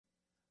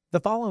The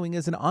following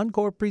is an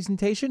encore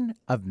presentation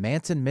of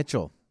Mantz and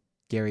Mitchell.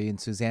 Gary and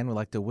Suzanne would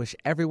like to wish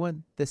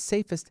everyone the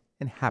safest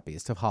and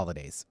happiest of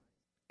holidays.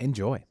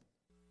 Enjoy.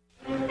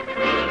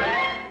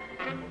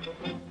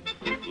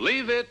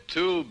 Leave it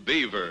to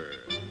Beaver.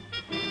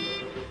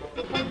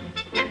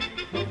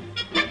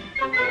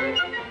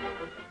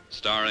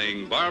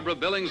 Starring Barbara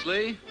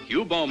Billingsley,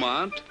 Hugh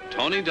Beaumont,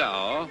 Tony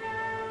Dow,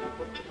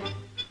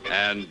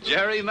 and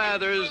Jerry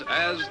Mathers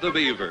as the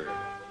Beaver.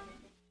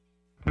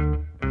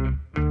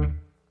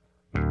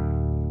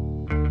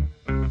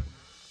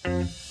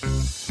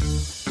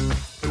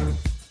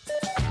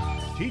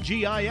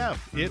 TGIF,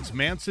 it's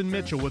Mantz and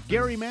Mitchell with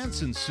Gary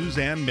Mantz and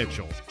Suzanne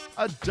Mitchell.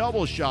 A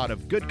double shot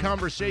of good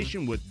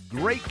conversation with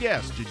great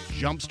guests to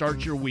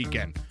jumpstart your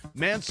weekend.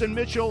 Mantz and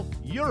Mitchell,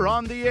 you're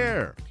on the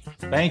air.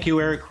 Thank you,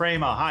 Eric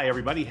Kramer. Hi,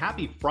 everybody.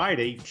 Happy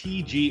Friday,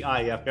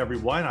 TGIF,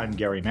 everyone. I'm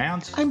Gary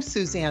Mantz. I'm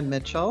Suzanne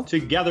Mitchell.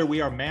 Together,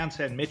 we are Mantz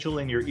and Mitchell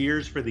in your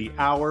ears for the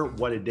hour.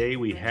 What a day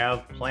we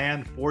have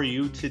planned for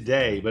you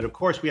today. But of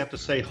course, we have to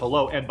say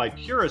hello. And by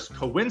purest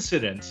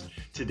coincidence,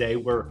 today,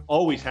 we're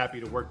always happy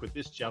to work with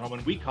this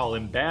gentleman. We call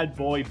him Bad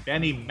Boy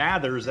Benny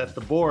Mathers at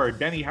the board.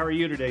 Benny, how are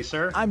you today,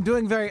 sir? I'm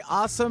doing very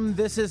awesome.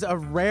 This is a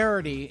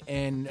rarity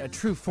in a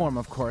true form,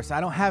 of course. I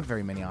don't have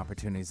very many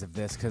opportunities of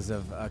this because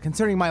of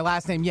concerning my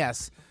last name.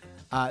 Yes,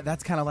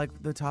 that's kind of like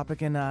the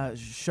topic and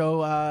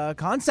show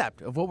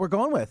concept of what we're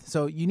going with.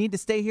 So you need to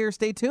stay here,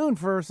 stay tuned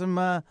for some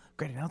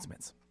great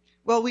announcements.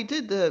 Well, we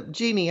did the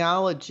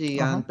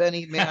genealogy on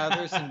Benny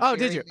Mathers and Oh,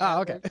 Jerry did you?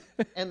 Mathers, Oh,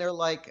 okay. and they're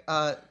like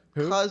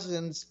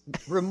cousins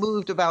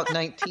removed about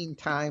 19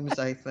 times,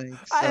 I think.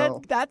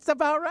 So. That's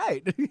about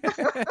right.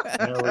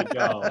 There we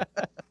go.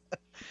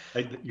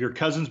 Your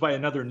cousins by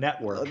another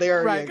network.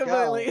 There right, you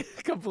go.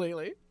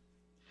 completely.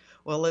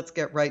 Well, let's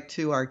get right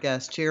to our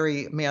guest.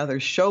 Jerry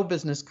Mathers' show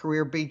business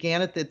career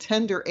began at the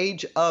tender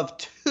age of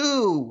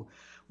 2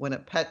 when a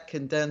pet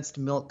condensed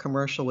milk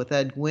commercial with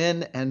Ed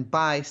Gwynn, and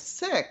by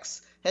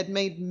 6 had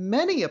made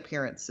many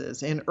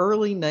appearances in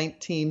early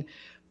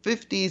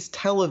 1950s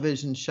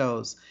television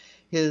shows.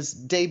 His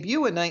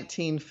debut in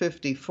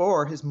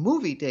 1954, his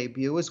movie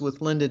debut, was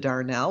with Linda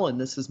Darnell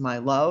and This Is My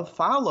Love,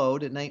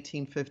 followed in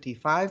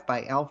 1955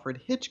 by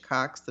Alfred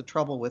Hitchcock's The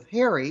Trouble with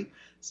Harry,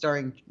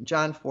 starring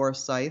John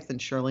Forsythe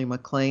and Shirley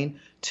MacLaine,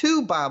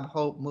 2 Bob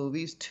Hope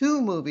movies,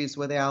 2 movies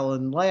with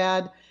Alan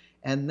Ladd,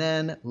 and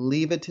then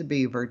Leave It to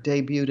Beaver,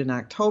 debuted in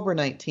October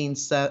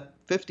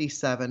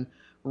 1957,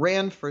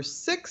 ran for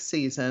 6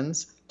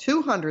 seasons,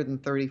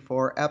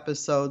 234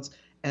 episodes,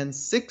 and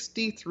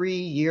 63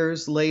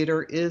 years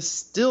later is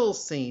still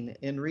seen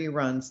in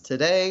reruns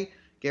today.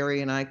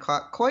 Gary and I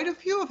caught quite a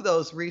few of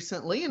those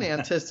recently in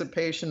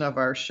anticipation of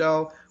our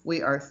show.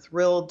 We are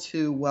thrilled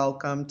to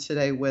welcome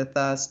today with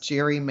us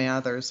Jerry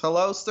Mathers.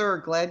 Hello, sir.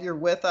 Glad you're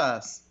with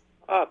us.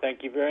 Oh,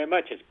 thank you very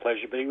much. It's a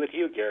pleasure being with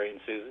you, Gary and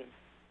Susan.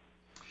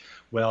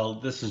 Well,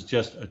 this is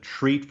just a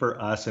treat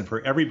for us and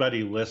for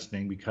everybody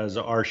listening, because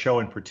our show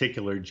in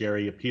particular,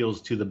 Jerry,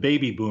 appeals to the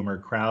baby boomer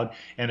crowd,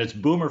 and it's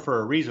boomer for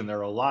a reason. There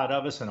are a lot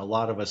of us and a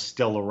lot of us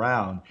still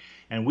around.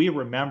 And we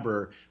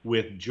remember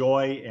with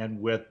joy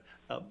and with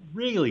a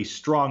really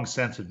strong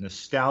sense of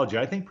nostalgia,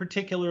 I think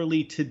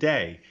particularly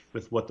today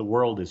with what the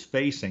world is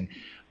facing,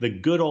 the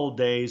good old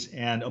days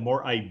and a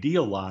more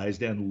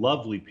idealized and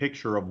lovely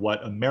picture of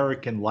what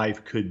American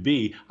life could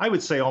be. I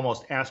would say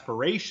almost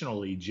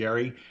aspirationally,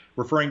 Jerry,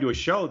 referring to a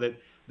show that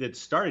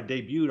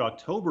debuted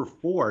October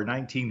 4,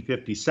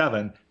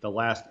 1957. The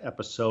last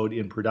episode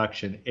in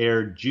production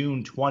aired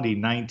June 20,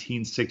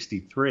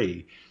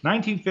 1963.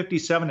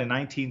 1957 and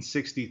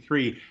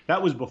 1963,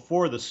 that was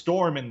before the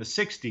storm in the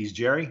 60s,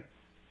 Jerry.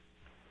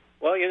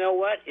 Well, you know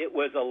what? It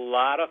was a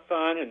lot of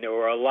fun, and there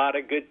were a lot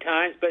of good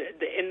times. But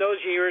in those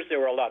years, there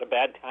were a lot of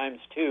bad times,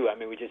 too. I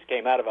mean, we just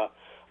came out of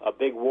a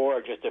big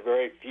war just a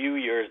very few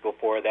years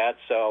before that.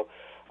 So,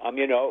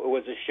 it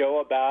was a show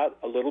about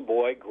a little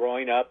boy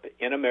growing up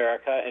in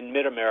America, in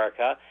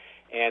mid-America,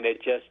 and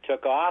it just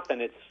took off,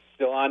 and it's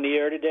still on the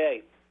air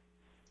today.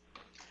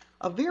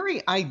 A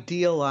very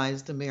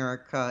idealized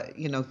America.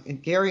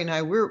 Gary and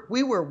I,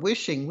 we were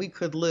wishing we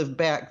could live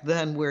back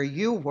then where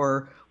you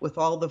were, with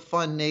all the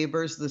fun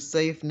neighbors, the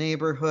safe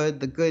neighborhood,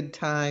 the good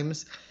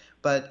times,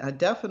 but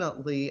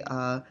definitely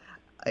a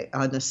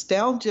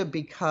nostalgia,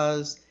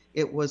 because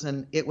it was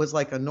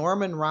like a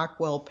Norman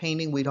Rockwell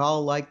painting we'd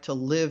all like to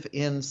live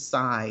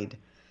inside,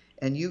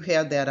 and you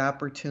had that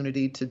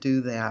opportunity to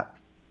do that.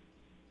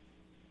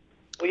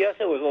 Well, yes,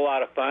 it was a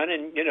lot of fun,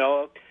 and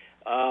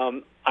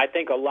I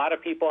think a lot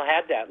of people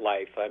had that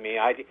life. I mean,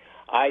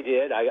 I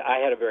did. I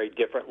had a very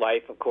different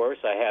life, of course.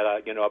 I had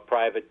a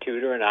private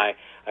tutor, and I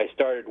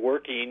started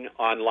working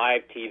on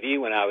live TV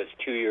when I was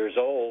 2 years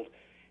old.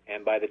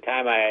 And by the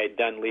time I had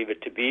done Leave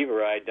It to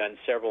Beaver, I had done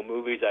several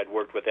movies. I'd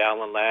worked with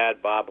Alan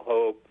Ladd, Bob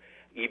Hope,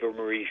 Eva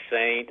Marie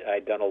Saint.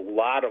 I'd done a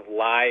lot of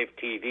live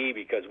TV,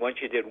 because once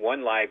you did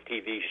one live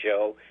TV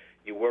show,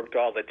 you worked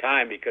all the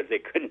time, because they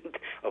couldn't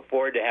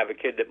afford to have a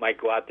kid that might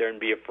go out there and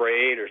be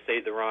afraid or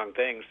say the wrong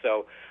thing.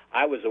 So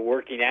I was a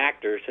working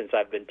actor since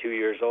I've been 2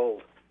 years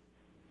old.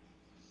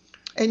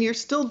 And you're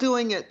still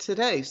doing it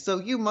today. So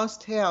you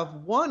must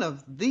have one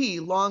of the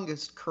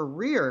longest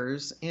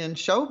careers in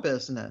show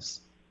business.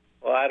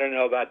 Well, I don't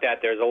know about that.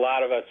 There's a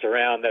lot of us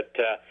around that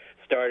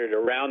started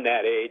around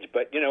that age,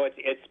 but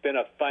it's been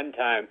a fun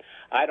time.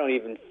 I don't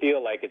even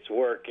feel like it's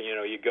work.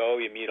 You go,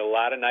 you meet a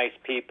lot of nice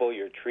people,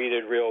 you're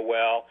treated real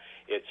well,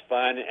 it's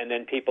fun, and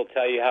then people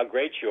tell you how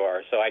great you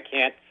are. So I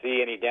can't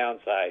see any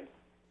downside.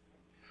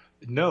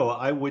 No,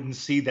 I wouldn't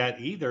see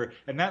that either.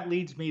 And that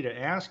leads me to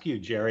ask you,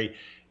 Jerry,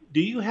 do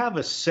you have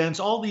a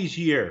sense, all these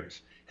years,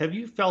 have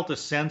you felt a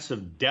sense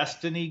of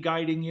destiny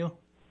guiding you?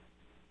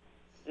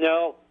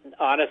 No,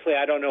 honestly,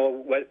 I don't know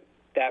what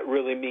that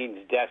really means,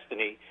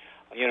 destiny.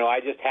 I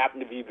just happen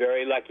to be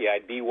very lucky.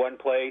 I'd be one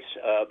place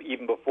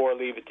even before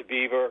Leave It to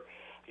Beaver.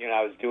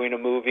 I was doing a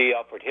movie.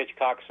 Alfred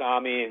Hitchcock saw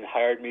me and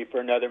hired me for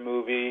another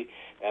movie.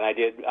 And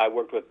I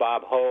worked with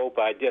Bob Hope.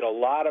 I did a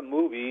lot of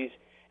movies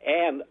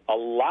and a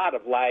lot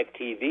of live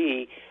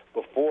TV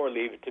before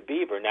Leave It to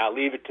Beaver. Now,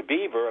 Leave It to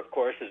Beaver, of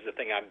course, is the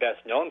thing I'm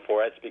best known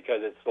for. It's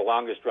because it's the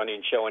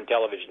longest-running show in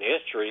television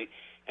history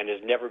and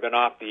has never been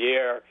off the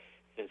air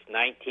since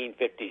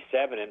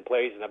 1957 and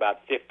plays in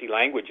about 50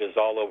 languages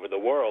all over the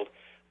world.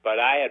 But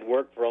I had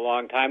worked for a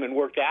long time and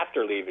worked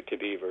after Leave It to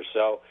Beaver.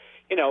 So,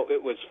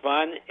 it was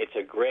fun. It's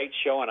a great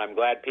show, and I'm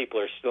glad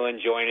people are still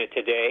enjoying it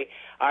today.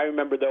 I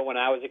remember, though, when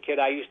I was a kid,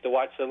 I used to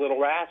watch The Little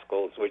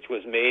Rascals, which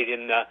was made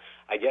in,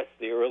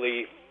 the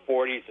early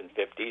 40s and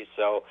 50s.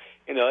 So,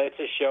 it's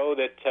a show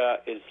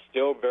that is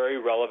still very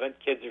relevant.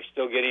 Kids are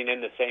still getting in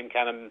the same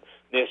kind of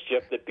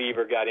mischief that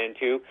Beaver got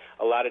into,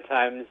 a lot of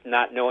times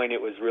not knowing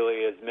it was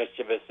really as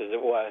mischievous as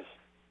it was.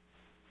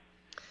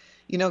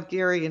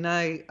 Gary and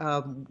I,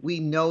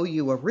 we know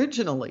you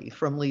originally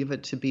from Leave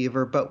It to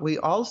Beaver, but we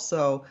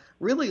also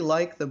really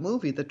like the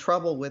movie The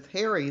Trouble with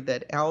Harry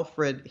that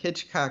Alfred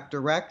Hitchcock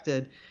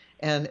directed.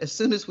 And as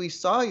soon as we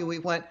saw you, we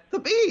went, the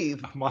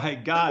Beaver! Oh my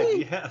God,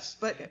 yes.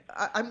 But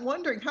I'm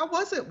wondering, how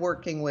was it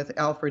working with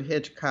Alfred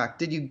Hitchcock?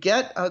 Did you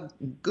get a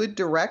good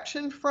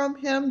direction from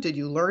him? Did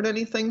you learn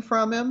anything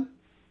from him?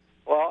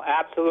 Well,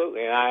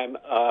 absolutely. And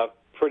I'm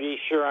pretty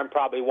sure I'm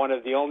probably one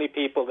of the only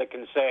people that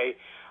can say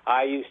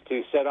I used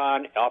to sit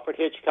on Alfred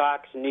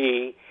Hitchcock's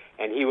knee,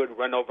 and he would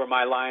run over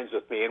my lines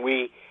with me. And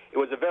it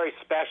was a very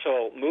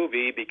special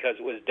movie because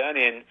it was done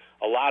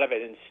a lot of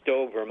it in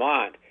Stowe,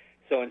 Vermont.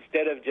 So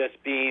instead of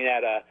just being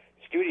at a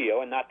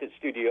studio, and not that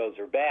studios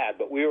are bad,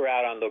 but we were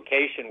out on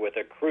location with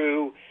a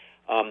crew.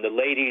 The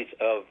ladies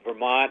of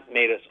Vermont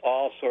made us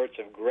all sorts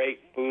of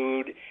great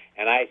food,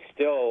 and I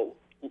still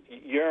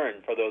yearn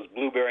for those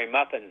blueberry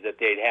muffins that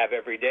they'd have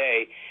every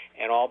day.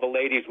 And all the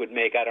ladies would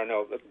make,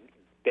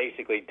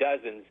 basically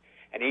dozens,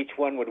 and each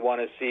one would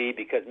want to see,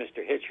 because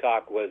Mr.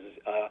 Hitchcock was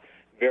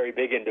very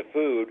big into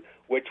food,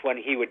 which one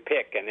he would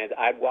pick. And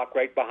I'd walk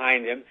right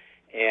behind him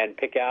and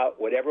pick out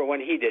whatever one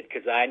he did,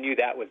 because I knew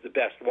that was the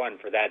best one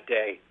for that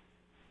day.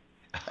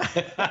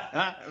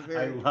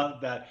 I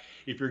love that.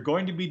 If you're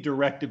going to be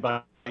directed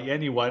by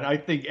anyone, I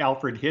think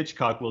Alfred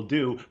Hitchcock will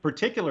do.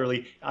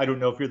 Particularly, I don't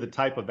know if you're the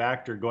type of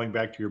actor, going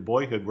back to your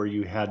boyhood where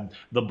you had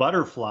the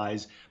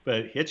butterflies,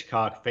 but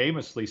Hitchcock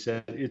famously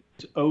said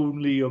it's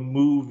only a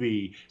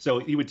movie. So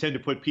he would tend to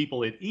put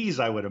people at ease,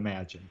 I would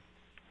imagine.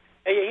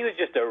 Hey, he was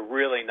just a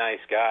really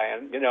nice guy.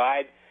 And,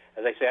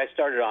 as I say, I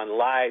started on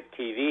live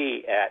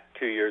TV at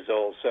 2 years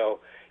old. So,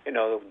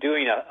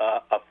 doing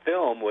a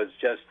film was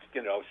just,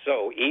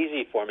 so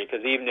easy for me,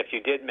 because even if you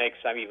did make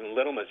some even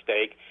little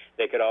mistake,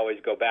 they could always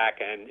go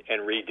back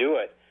and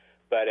redo it.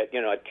 But at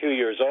 2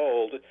 years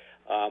old,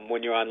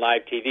 when you're on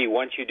live TV,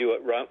 once you do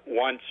it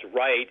once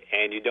right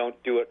and you don't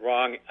do it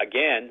wrong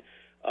again,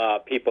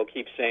 people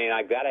keep saying,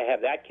 I've got to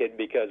have that kid,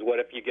 because what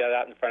if you get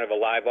out in front of a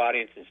live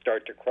audience and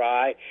start to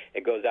cry?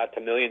 It goes out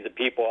to millions of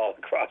people all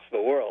across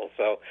the world.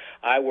 So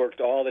I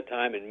worked all the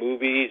time in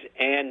movies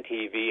and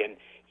TV, and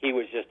he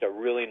was just a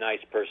really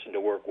nice person to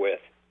work with.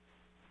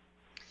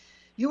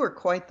 You were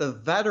quite the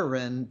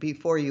veteran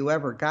before you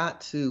ever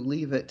got to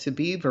Leave It to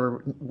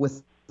Beaver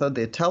with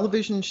the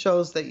television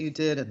shows that you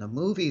did and the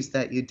movies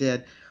that you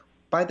did.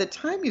 By the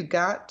time you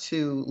got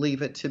to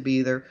Leave It to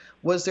Beaver,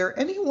 was there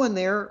anyone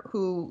there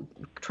who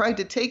tried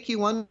to take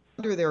you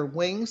under their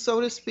wing,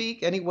 so to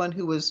speak? Anyone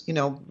who was,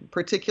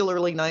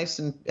 particularly nice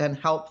and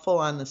helpful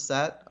on the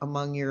set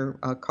among your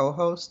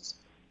co-hosts?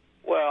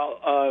 Well,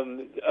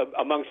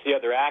 amongst the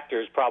other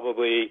actors,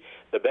 probably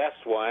the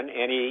best one,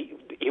 and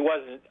he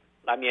wasn't,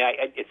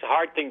 it's a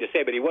hard thing to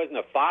say, but he wasn't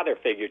a father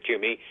figure to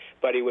me,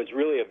 but he was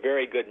really a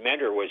very good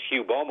mentor, was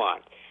Hugh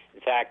Beaumont. In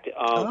fact,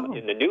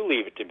 in the new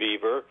Leave It to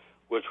Beaver,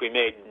 which we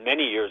made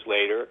many years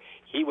later,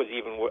 he was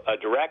even a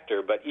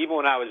director. But even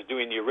when I was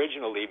doing the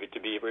original Leave It to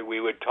Beaver, we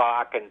would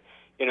talk, and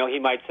he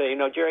might say,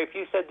 Jerry, if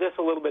you said this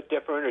a little bit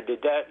different, or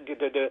did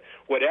that,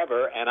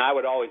 whatever, and I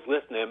would always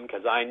listen to him,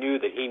 because I knew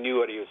that he knew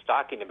what he was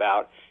talking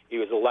about. He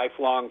was a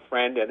lifelong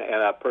friend and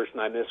a person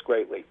I miss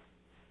greatly.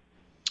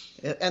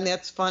 And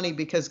that's funny,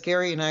 because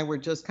Gary and I were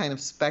just kind of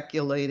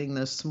speculating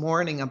this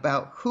morning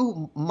about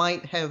who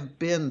might have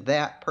been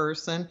that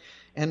person,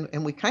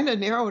 and we kind of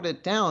narrowed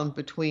it down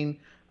between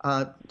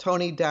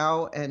Tony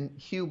Dow and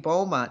Hugh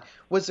Beaumont.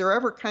 Was there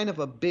ever kind of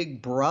a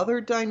big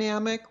brother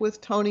dynamic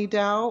with Tony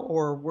Dow,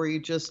 or were you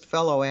just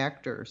fellow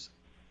actors?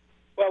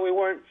 Well, we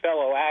were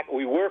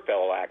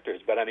fellow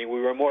actors, but I mean,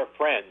 we were more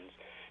friends.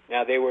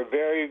 Now, they were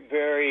very,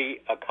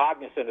 very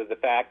cognizant of the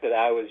fact that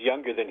I was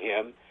younger than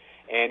him,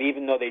 and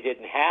even though they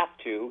didn't have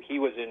to, he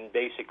was in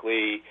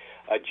basically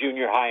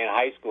junior high and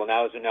high school, and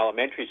I was in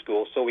elementary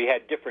school, so we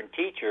had different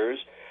teachers.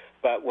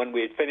 But when we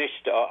had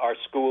finished our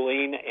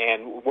schooling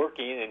and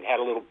working and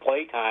had a little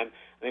playtime,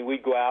 I mean,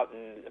 we'd go out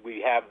and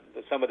we'd have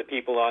some of the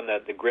people on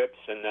the grips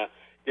and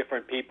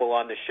different people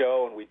on the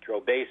show, and we'd throw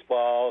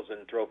baseballs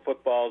and throw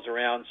footballs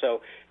around.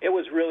 So it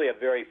was really a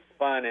very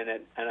fun,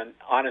 and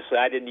honestly,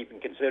 I didn't even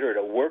consider it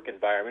a work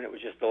environment. It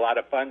was just a lot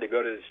of fun to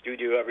go to the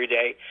studio every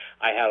day.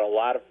 I had a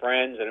lot of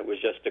friends, and it was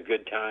just a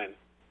good time.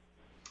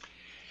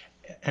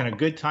 And a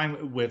good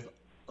time with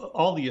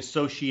all the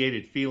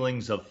associated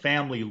feelings of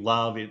family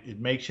love. It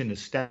makes you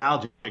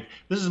nostalgic.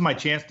 This is my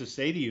chance to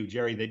say to you,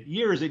 Jerry, that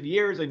years and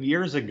years and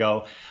years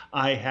ago,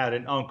 I had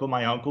an uncle,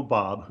 my Uncle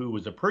Bob, who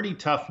was a pretty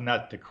tough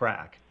nut to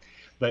crack.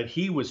 But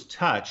he was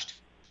touched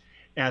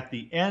at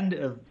the end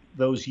of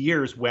those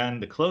years when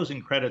the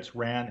closing credits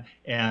ran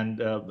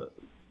and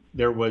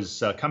there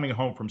was coming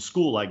home from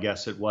school, I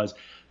guess it was,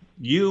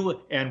 you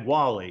and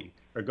Wally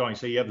are going.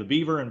 So you have the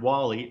Beaver and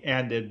Wally,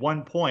 and at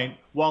one point,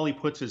 Wally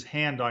puts his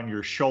hand on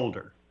your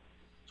shoulder,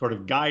 sort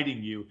of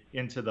guiding you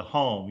into the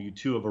home. You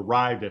two have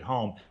arrived at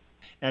home.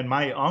 And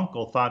my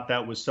uncle thought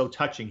that was so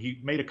touching. He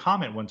made a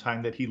comment one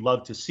time that he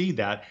loved to see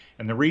that.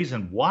 And the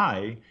reason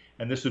why,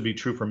 and this would be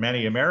true for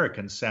many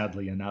Americans,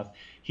 sadly enough,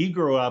 he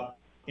grew up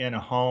in a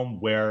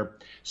home where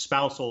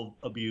spousal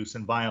abuse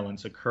and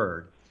violence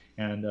occurred.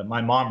 And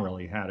my mom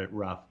really had it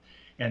rough.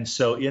 And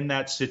so in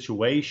that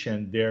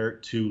situation there,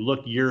 to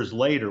look years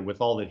later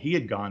with all that he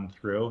had gone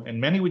through, and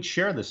many would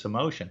share this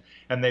emotion,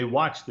 and they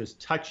watched this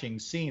touching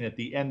scene at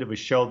the end of a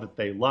show that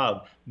they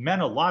loved,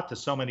 meant a lot to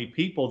so many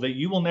people that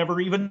you will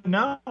never even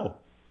know.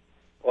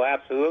 Well,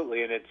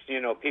 absolutely, and it's,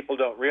 people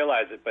don't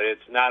realize it, but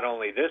it's not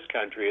only this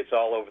country, it's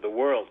all over the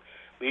world.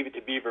 Leave It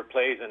to Beaver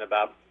plays in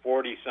about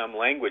 40-some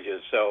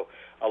languages, so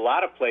a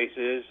lot of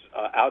places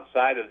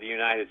outside of the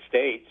United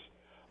States,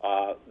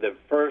 the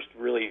first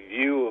really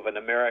view of an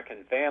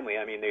American family,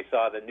 I mean, they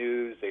saw the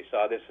news, they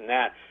saw this and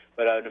that,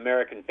 but an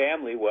American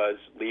family was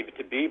Leave It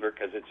to Beaver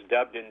because it's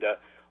dubbed into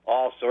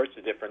all sorts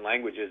of different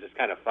languages. It's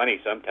kind of funny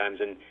sometimes.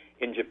 And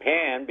in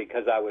Japan,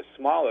 because I was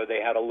smaller,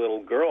 they had a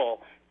little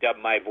girl dub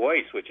my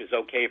voice, which is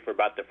okay for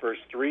about the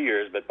first 3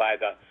 years, but by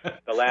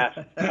the last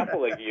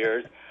couple of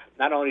years,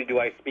 not only do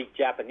I speak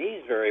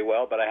Japanese very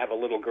well, but I have a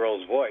little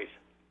girl's voice.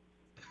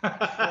 Oh,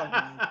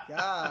 my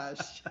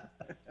gosh.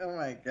 Oh,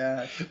 my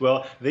gosh.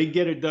 Well, they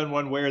get it done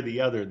one way or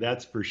the other,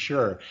 that's for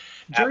sure.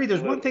 Jerry,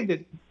 There's one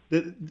thing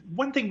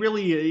one thing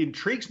really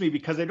intrigues me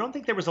because I don't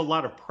think there was a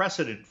lot of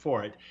precedent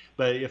for it.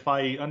 But if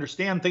I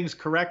understand things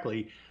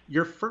correctly,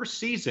 your first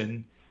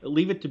season,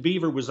 Leave It to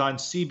Beaver, was on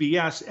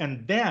CBS,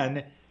 and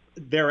then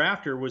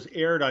thereafter was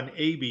aired on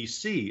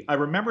ABC. I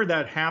remember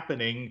that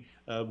happening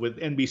with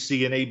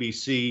NBC and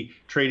ABC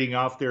trading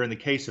off there in the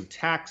case of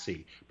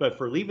Taxi. But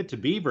for Leave It to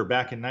Beaver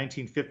back in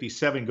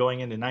 1957 going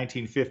into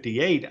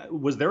 1958,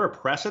 was there a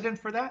precedent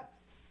for that?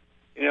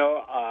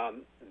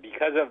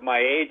 Because of my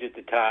age at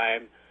the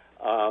time,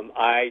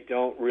 I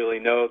don't really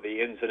know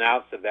the ins and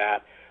outs of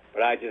that,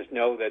 but I just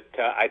know that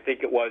I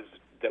think it was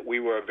that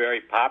we were a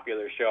very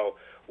popular show.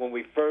 When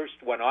we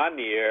first went on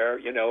the air,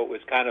 it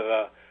was kind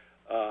of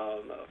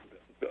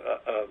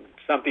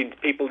something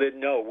people didn't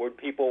know. Would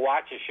people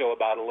watch a show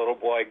about a little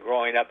boy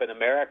growing up in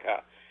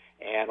America?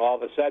 And all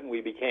of a sudden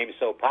we became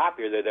so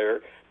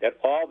popular that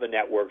all the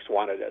networks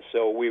wanted us.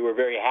 So we were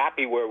very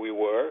happy where we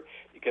were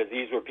because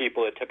these were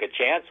people that took a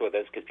chance with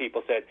us because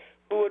people said,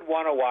 who would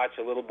want to watch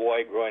a little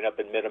boy growing up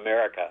in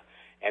mid-America?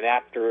 And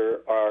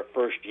after our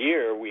first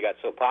year, we got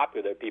so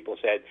popular, people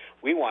said,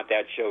 we want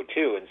that show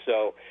too. And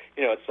so,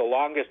 it's the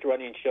longest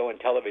running show in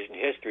television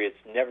history. It's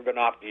never been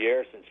off the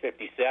air since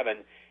 57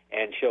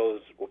 and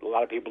shows, a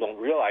lot of people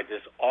don't realize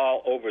this,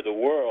 all over the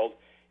world.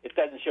 It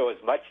doesn't show as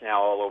much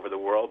now all over the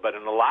world, but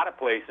in a lot of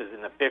places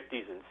in the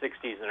 50s and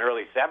 60s and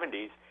early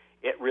 70s,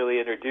 it really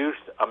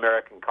introduced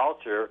American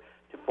culture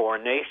to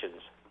foreign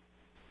nations.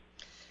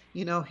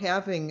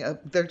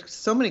 There's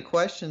so many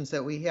questions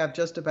that we have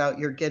just about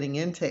your getting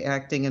into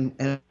acting.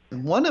 And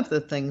one of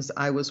the things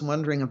I was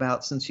wondering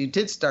about, since you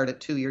did start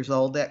at 2 years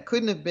old, that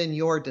couldn't have been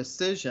your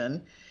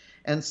decision.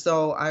 And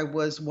so I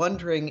was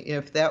wondering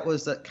if that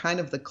was a kind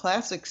of the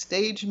classic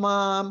stage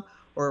mom,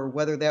 or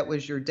whether that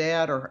was your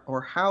dad,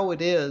 or how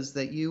it is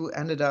that you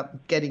ended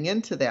up getting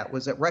into that.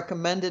 Was it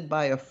recommended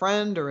by a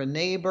friend or a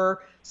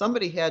neighbor?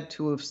 Somebody had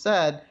to have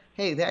said,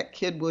 hey, that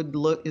kid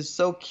is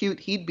so cute,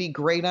 he'd be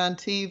great on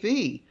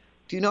TV.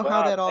 Do you know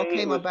how that all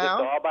came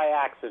about? It was all by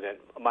accident.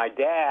 My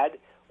dad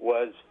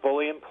was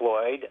fully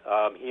employed.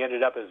 He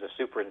ended up as a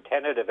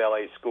superintendent of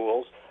LA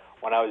schools.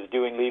 When I was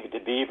doing Leave It to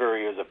Beaver,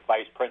 he was a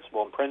vice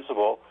principal and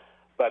principal.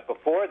 But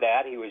before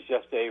that, he was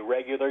just a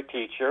regular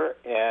teacher,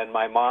 and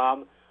my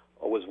mom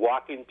was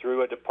walking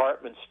through a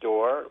department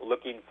store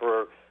looking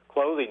for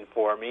clothing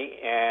for me,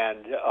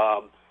 and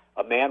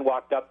a man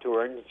walked up to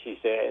her, and he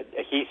said,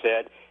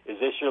 "Is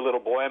this your little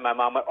boy?" And my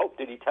mom went, "Oh,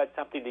 did he touch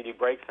something? Did he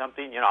break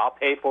something? I'll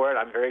pay for it.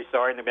 I'm very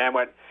sorry." And the man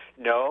went,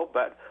 "No,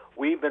 but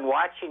we've been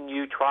watching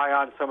you try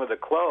on some of the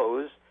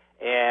clothes,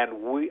 and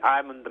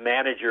I'm the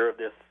manager of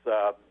this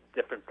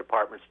different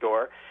department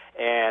store,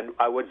 and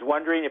I was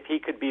wondering if he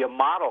could be a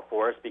model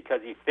for us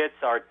because he fits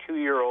our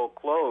 2-year-old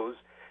clothes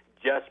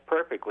just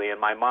perfectly." And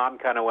my mom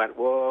kind of went,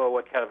 "Whoa,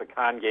 what kind of a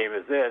con game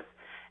is this?"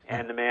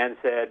 And the man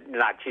said,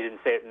 she didn't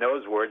say it in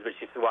those words, but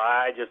she said, "Well,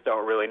 I just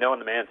don't really know."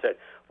 And the man said,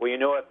 "Well,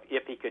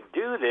 if he could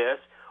do this,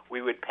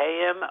 we would pay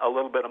him a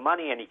little bit of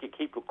money and he could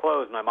keep the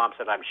clothes." And my mom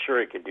said, "I'm sure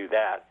he could do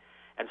that."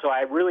 And so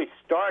I really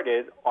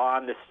started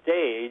on the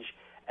stage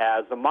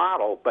as a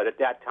model, but at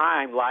that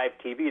time, live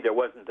TV, there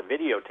wasn't the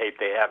videotape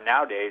they have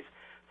nowadays.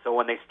 So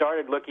when they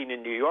started looking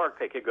in New York,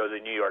 they could go to the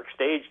New York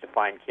stage to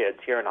find kids.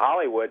 Here in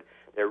Hollywood,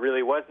 there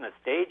really wasn't a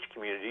stage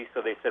community,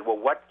 so they said, well,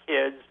 what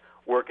kids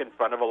work in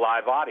front of a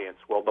live audience?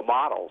 Well, the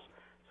models.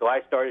 So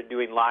I started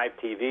doing live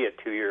TV at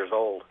 2 years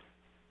old.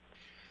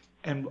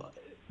 And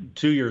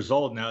 2 years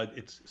old now,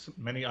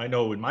 I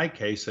know in my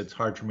case, it's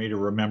hard for me to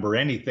remember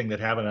anything that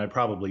happened. I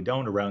probably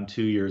don't around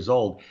 2 years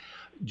old.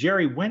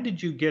 Jerry, when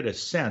did you get a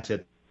sense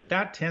at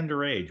that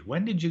tender age,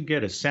 when did you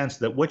get a sense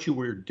that what you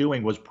were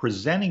doing was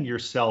presenting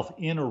yourself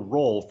in a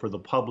role for the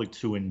public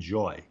to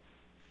enjoy?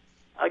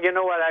 You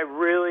know what? I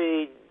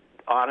really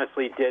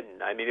honestly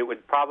didn't. I mean, it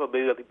would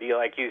probably be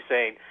like you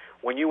saying,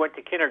 when you went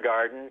to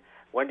kindergarten,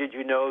 when did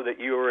you know that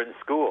you were in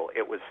school?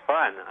 It was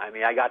fun. I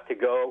mean, I got to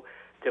go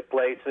to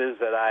places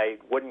that I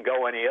wouldn't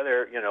go any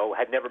other,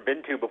 had never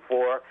been to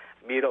before,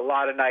 meet a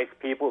lot of nice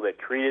people that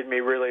treated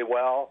me really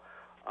well.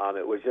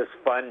 It was just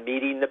fun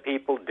meeting the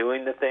people,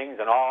 doing the things,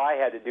 and all I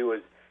had to do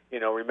was,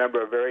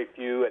 remember a very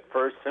few, at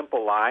first,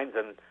 simple lines,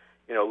 and,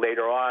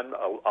 later on,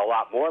 a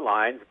lot more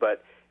lines,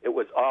 but it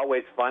was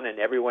always fun, and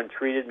everyone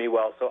treated me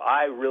well. So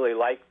I really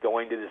liked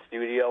going to the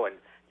studio and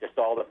just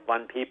all the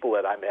fun people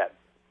that I met.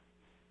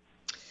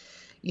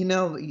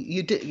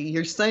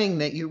 You're saying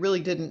that you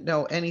really didn't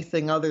know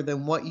anything other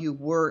than what you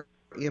were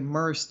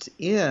immersed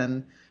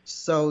in,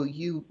 so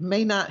you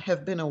may not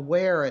have been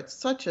aware at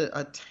such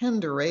a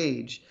tender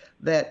age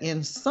that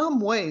in some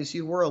ways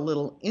you were a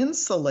little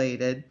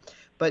insulated.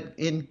 But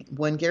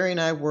when Gary and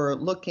I were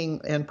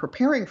looking and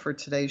preparing for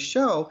today's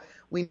show,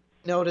 we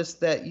noticed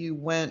that you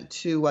went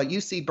to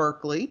UC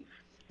Berkeley,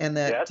 and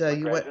that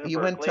you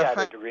went to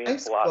high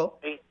school.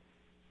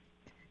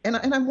 And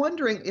I'm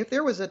wondering if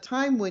there was a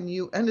time when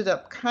you ended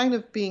up kind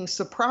of being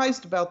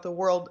surprised about the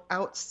world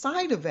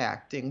outside of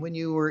acting, when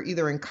you were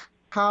either in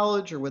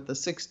college or with the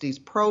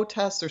 60s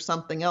protests or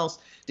something else.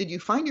 Did you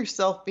find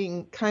yourself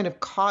being kind of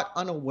caught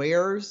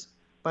unawares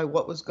by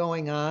what was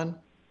going on?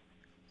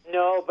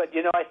 No, but,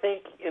 I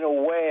think in a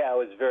way I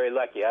was very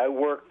lucky. I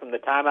worked from the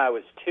time I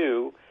was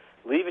 2.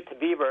 Leave It to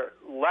Beaver,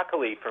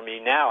 luckily for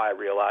me now, I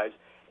realize,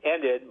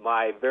 ended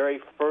my very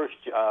first,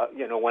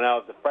 when I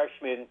was a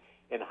freshman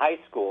in high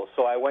school.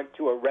 So I went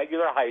to a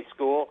regular high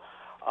school.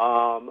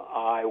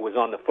 I was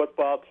on the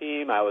football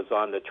team. I was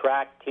on the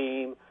track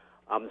team.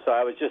 So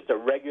I was just a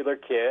regular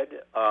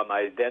kid.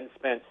 I then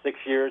spent 6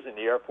 years in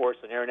the Air Force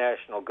and Air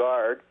National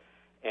Guard,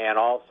 and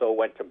also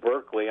went to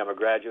Berkeley. I'm a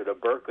graduate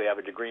of Berkeley. I have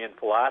a degree in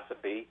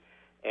philosophy.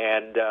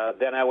 And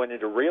then I went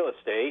into real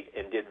estate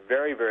and did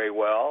very, very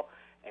well.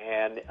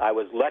 And I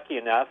was lucky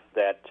enough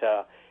that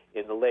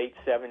in the late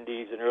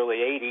 70s and early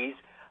 80s,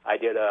 I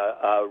did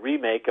a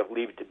remake of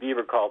Leave It to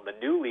Beaver called The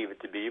New Leave It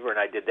to Beaver, and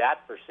I did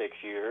that for 6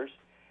 years.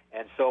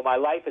 And so my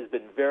life has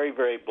been very,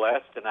 very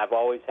blessed, and I've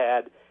always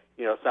had,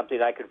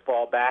 something I could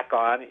fall back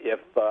on if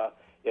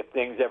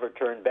things ever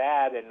turned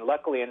bad, and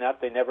luckily enough,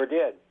 they never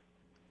did.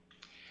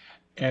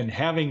 And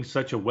having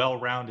such a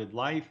well-rounded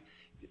life,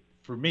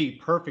 for me,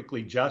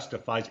 perfectly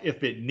justifies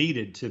if it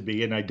needed to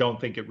be, and I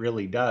don't think it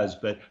really does.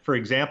 But for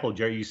example,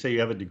 Jerry, you say you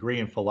have a degree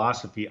in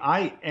philosophy.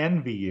 I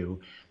envy you,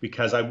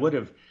 because I would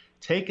have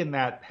taken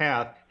that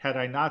path had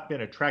I not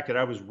been attracted.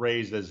 I was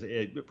raised as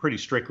pretty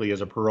strictly as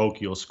a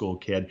parochial school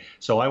kid.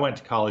 So I went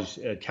to college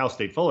at Cal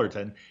State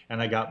Fullerton,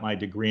 and I got my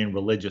degree in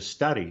religious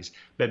studies.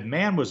 But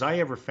man, was I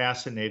ever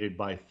fascinated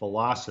by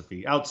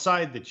philosophy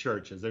outside the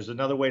churches. There's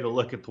another way to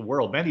look at the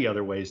world, many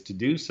other ways to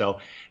do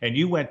so. And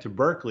you went to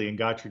Berkeley and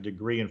got your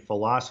degree in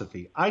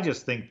philosophy. I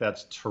just think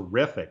that's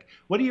terrific.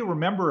 What do you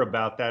remember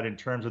about that in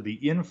terms of the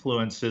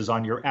influences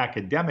on your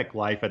academic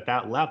life at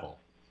that level?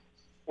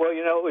 Well,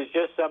 it was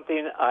just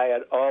something I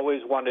had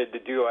always wanted to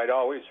do. I'd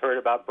always heard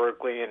about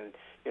Berkeley, and,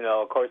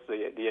 of course,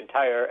 the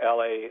entire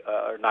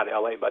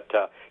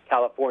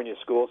California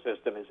school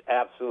system is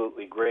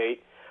absolutely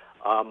great.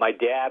 My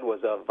dad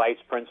was a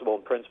vice principal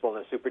and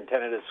the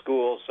superintendent of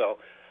schools, so,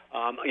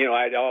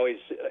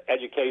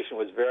 education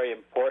was very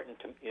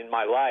important in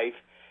my life,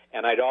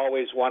 and I'd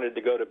always wanted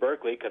to go to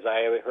Berkeley because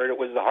I heard it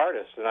was the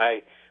hardest, and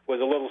I was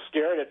a little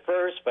scared at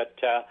first, but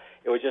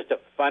it was just a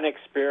fun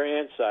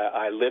experience.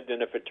 I lived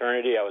in a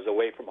fraternity. I was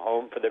away from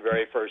home for the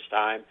very first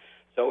time,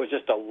 so it was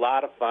just a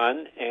lot of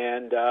fun.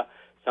 And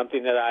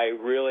something that I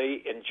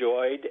really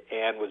enjoyed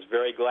and was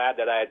very glad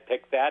that I had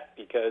picked that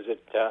because it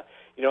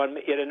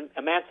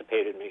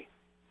emancipated me.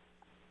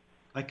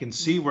 I can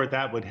see where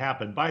that would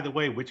happen. By the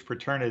way, which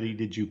fraternity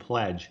did you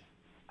pledge?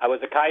 I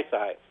was a Chi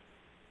Psi.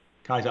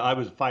 Chi, I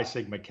was Phi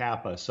Sigma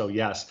Kappa, so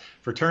yes,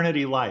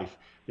 fraternity life.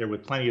 There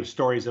with plenty of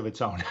stories of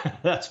its own,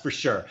 that's for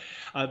sure.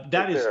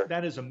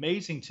 That is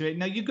amazing to me.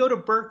 Now you go to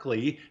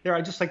Berkeley. There,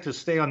 I'd just like to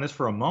stay on this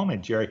for a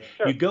moment, Jerry.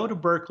 Sure. You go to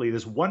Berkeley,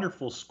 this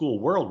wonderful school,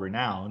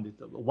 world-renowned,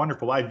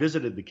 wonderful. I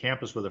visited the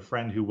campus with a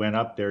friend who went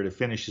up there to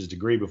finish his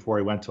degree before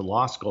he went to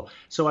law school,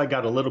 so I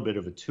got a little bit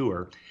of a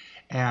tour.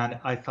 And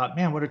I thought,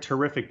 man, what a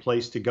terrific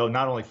place to go,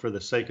 not only for the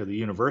sake of the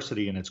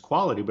university and its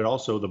quality, but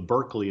also the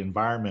Berkeley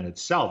environment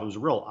itself. It was a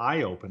real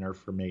eye-opener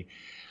for me.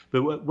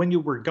 But when you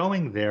were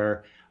going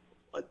there,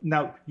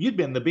 now, you'd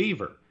been the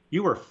Beaver.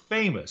 You were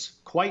famous,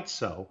 quite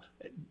so.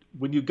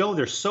 When you go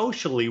there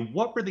socially,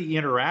 what were the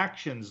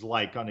interactions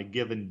like on a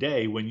given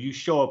day when you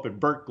show up at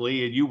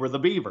Berkeley and you were the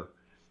Beaver?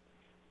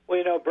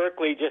 Well,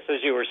 Berkeley, just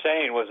as you were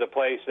saying, was a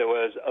place that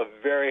was a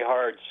very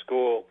hard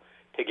school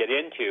to get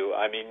into.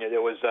 I mean,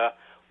 it was,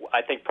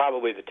 I think,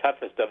 probably the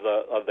toughest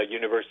of the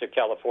University of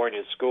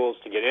California schools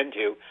to get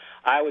into.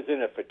 I was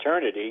in a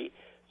fraternity,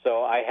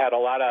 so I had a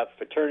lot of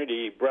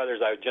fraternity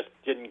brothers. I just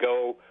didn't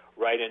go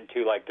right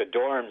into like the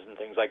dorms and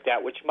things like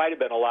that, which might have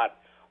been a lot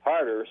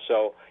harder.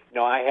 So,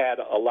 I had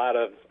a lot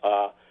of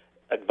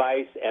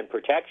advice and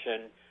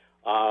protection,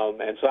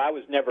 and so I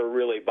was never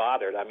really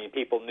bothered. I mean,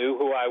 people knew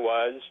who I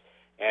was,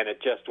 and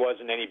it just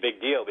wasn't any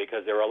big deal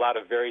because there were a lot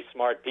of very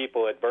smart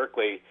people at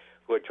Berkeley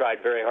who had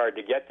tried very hard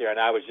to get there, and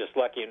I was just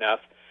lucky enough.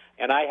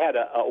 And I had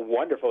a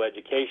wonderful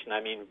education.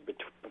 I mean,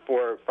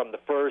 from the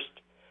first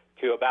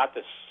to about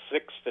the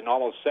sixth and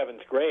almost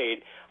seventh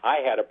grade, I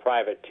had a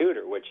private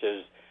tutor, which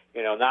is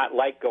not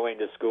like going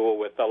to school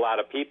with a lot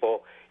of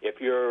people.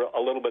 If you're a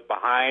little bit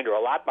behind or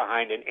a lot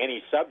behind in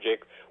any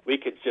subject, we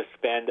could just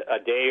spend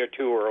a day or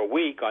two or a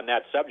week on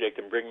that subject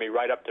and bring me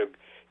right up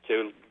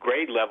to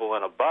grade level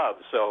and above.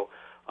 So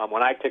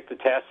when I took the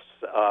tests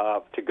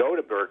to go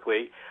to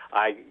Berkeley,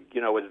 I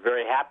was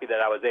very happy that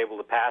I was able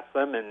to pass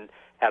them and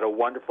had a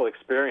wonderful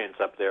experience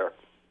up there.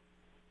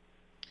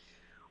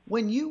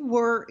 When you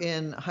were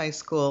in high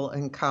school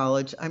and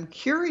college, I'm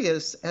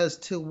curious as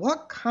to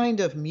what kind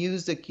of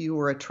music you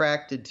were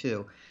attracted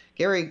to.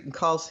 Gary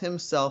calls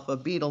himself a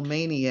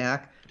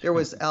Beatlemaniac. There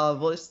was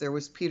Elvis, there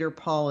was Peter,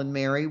 Paul, and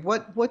Mary.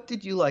 What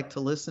did you like to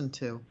listen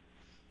to?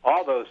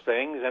 All those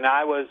things, and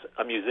I was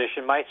a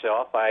musician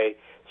myself. I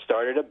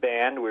started a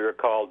band. We were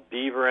called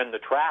Beaver and the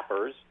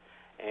Trappers,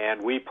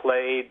 and we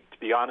played, to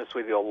be honest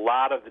with you, a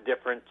lot of the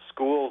different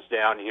schools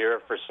down here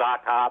for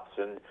sock hops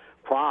and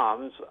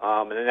proms,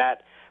 and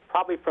that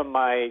probably from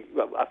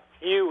a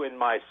few in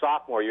my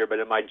sophomore year, but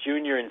in my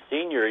junior and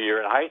senior year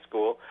in high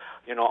school,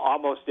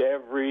 almost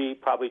every,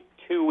 probably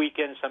 2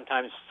 weekends,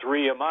 sometimes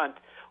 3 a month,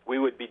 we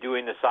would be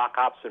doing the sock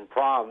hops and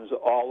proms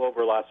all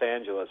over Los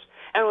Angeles.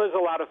 And it was a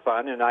lot of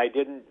fun, and I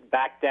didn't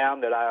back down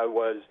that I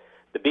was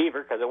the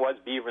Beaver, because it was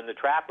Beaver and the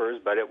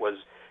Trappers, but it was,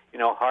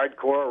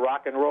 hardcore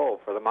rock and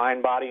roll for the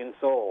mind, body, and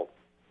soul.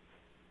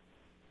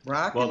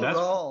 Rock and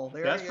roll.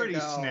 That's pretty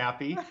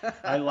snappy.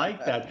 I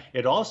like that.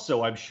 It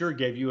also, I'm sure,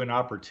 gave you an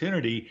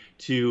opportunity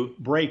to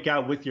break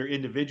out with your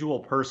individual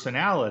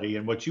personality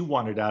and what you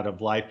wanted out of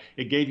life.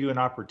 It gave you an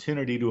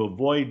opportunity to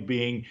avoid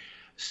being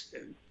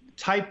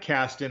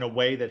typecast in a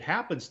way that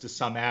happens to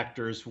some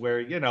actors where,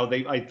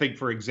 I think,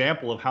 for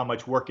example, of how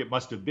much work it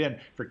must have been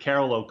for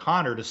Carol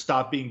O'Connor to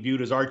stop being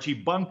viewed as Archie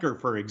Bunker,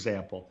 for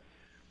example.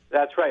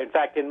 That's right. In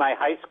fact, in my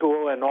high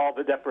school and all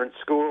the different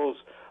schools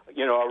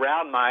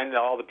around mine,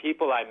 all the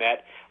people I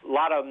met, a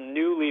lot of them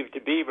knew Leave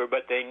to Beaver,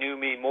 but they knew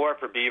me more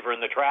for Beaver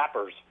and the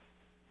Trappers.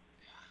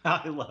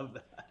 I love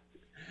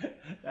that.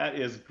 That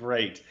is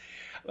great.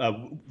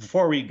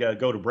 Before we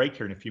go to break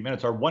here in a few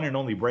minutes, our one and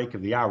only break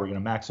of the hour, we're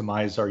going to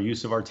maximize our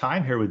use of our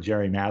time here with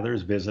Jerry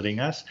Mathers visiting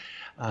us.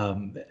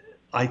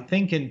 I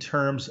think in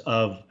terms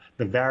of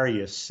the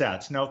various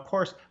sets. Now, of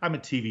course, I'm a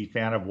TV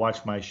fan. I've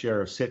watched my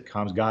share of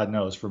sitcoms, God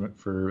knows,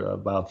 for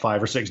about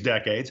 5 or 6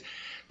 decades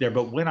there.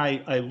 But when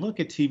I look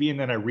at TV and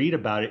then I read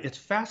about it, it's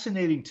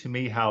fascinating to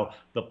me how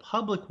the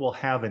public will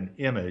have an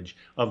image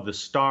of the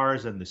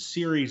stars and the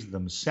series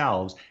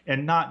themselves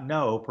and not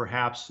know,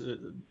 perhaps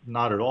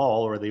not at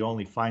all, or they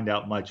only find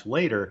out much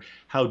later,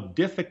 how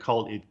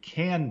difficult it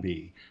can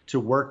be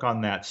to work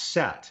on that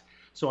set.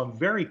 So I'm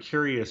very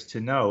curious to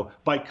know.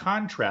 By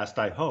contrast,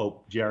 I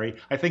hope, Jerry,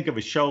 I think of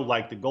a show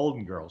like The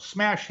Golden Girls.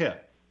 Smash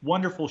hit.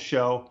 Wonderful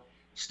show,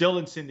 still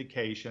in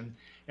syndication.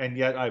 And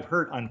yet I've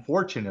heard,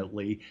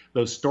 unfortunately,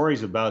 those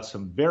stories about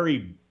some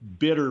very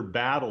bitter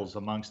battles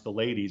amongst the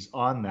ladies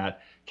on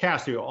that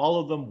cast. All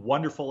of them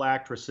wonderful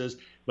actresses,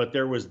 but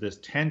there was this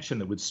tension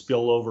that would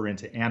spill over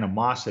into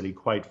animosity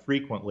quite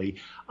frequently.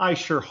 I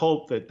sure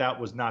hope that that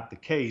was not the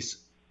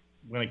case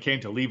when it came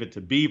to Leave It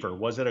to Beaver.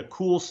 Was it a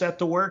cool set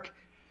to work?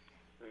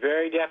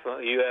 Very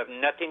definitely. You have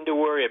nothing to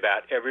worry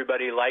about.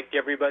 Everybody liked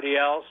everybody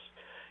else.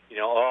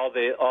 All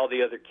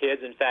the other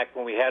kids. In fact,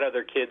 when we had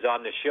other kids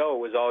on the show, it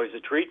was always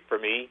a treat for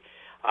me.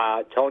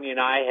 Tony and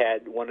I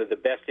had one of the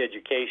best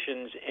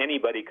educations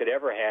anybody could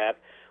ever have.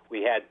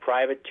 We had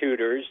private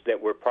tutors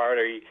that were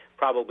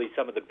probably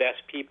some of the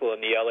best people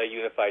in the LA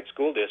Unified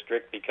School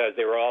District, because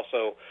they were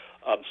also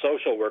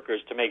social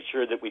workers to make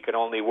sure that we could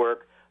only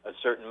work a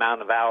certain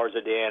amount of hours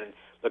a day and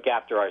look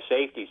after our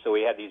safety. So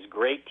we had these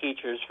great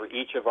teachers for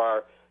each of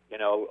our,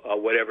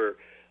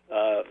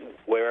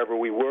 wherever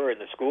we were in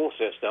the school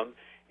system.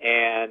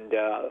 And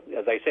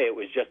as I say, it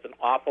was just an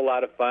awful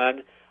lot of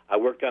fun. I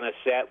worked on a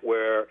set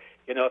where,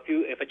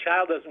 if a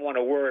child doesn't want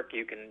to work,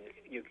 you can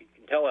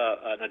tell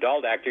an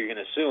adult actor, you can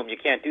assume. You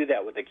can't do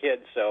that with the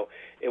kids. So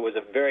it was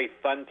a very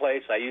fun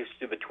place. I used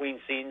to, between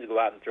scenes, go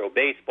out and throw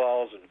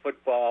baseballs and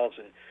footballs,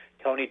 and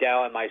Tony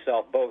Dow and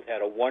myself both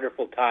had a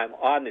wonderful time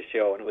on the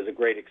show, and it was a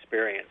great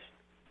experience.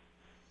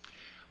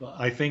 Well,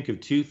 I think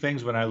of two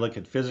things when I look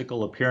at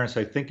physical appearance.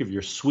 I think of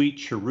your sweet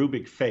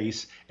cherubic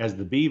face as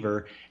the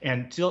Beaver,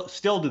 and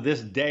still to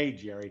this day,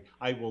 Jerry,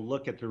 I will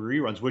look at the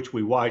reruns, which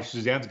we watched.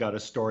 Suzanne's got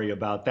a story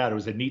about that. It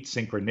was a neat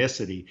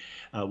synchronicity.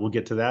 We'll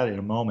get to that in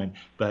a moment.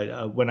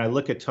 But when I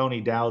look at Tony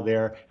Dow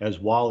there as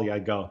Wally, I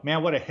go,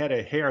 man, what a head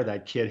of hair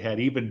that kid had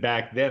even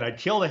back then. I'd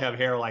kill to have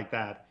hair like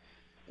that.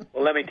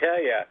 Well, let me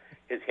tell you,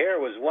 his hair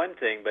was one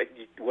thing, but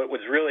what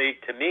was really,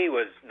 to me,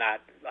 was not,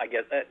 I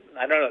guess,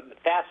 I don't know,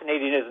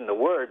 fascinating isn't the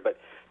word, but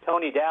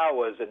Tony Dow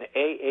was an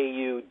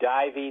AAU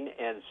diving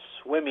and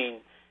swimming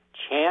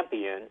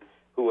champion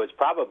who was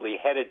probably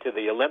headed to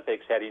the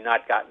Olympics had he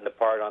not gotten the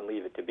part on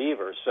Leave It to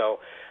Beaver. So,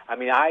 I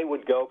mean, I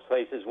would go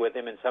places with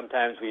him, and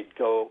sometimes we'd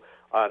go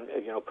on,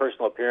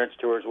 personal appearance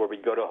tours where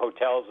we'd go to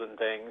hotels and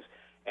things,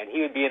 and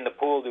he would be in the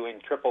pool doing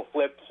triple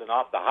flips and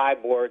off the high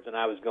boards, and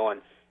I was going,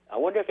 I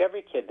wonder if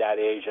every kid that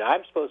age, and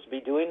I'm supposed to be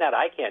doing that,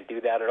 I can't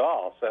do that at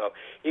all. So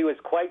he was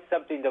quite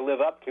something to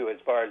live up to as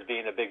far as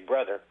being a big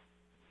brother.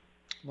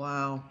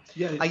 Wow.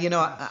 Yeah.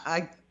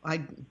 I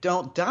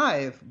don't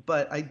dive,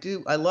 but I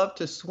love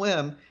to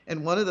swim.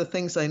 And one of the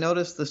things I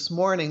noticed this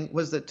morning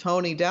was that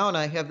Tony Dow and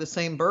I have the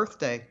same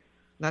birthday.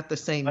 Not the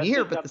same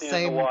year, but the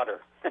same. In the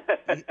water.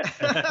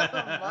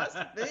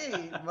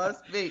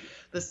 Must be.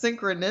 The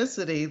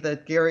synchronicity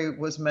that Gary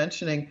was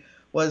mentioning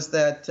was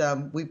that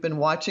we've been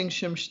watching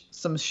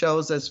some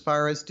shows as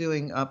far as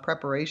doing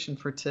preparation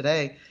for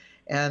today.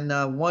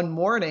 And one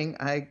morning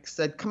I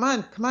said, come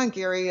on,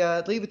 Gary,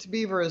 Leave It to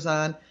Beaver is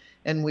on.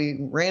 And we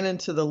ran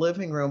into the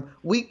living room.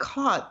 We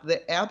caught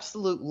the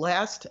absolute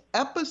last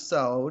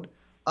episode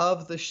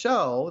of the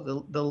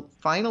show, the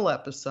final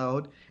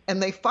episode,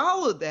 and they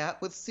followed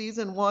that with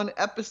season 1,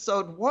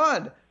 episode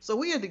 1. So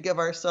we had to give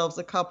ourselves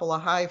a couple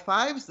of high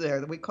fives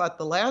there. We caught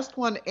the last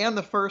one and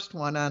the first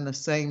one on the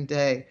same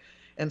day.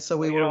 And so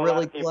we were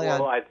really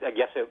glad. I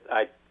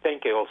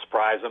think it will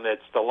surprise them.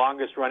 It's the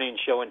longest running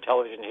show in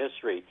television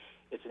history.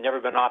 It's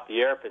never been off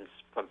the air from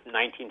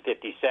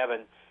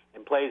 1957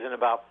 and plays in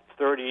about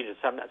 30 to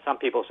some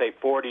people say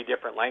 40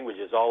 different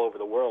languages all over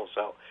the world.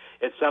 So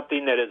it's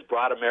something that has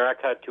brought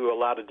America to a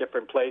lot of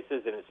different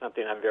places, and it's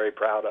something I'm very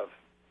proud of.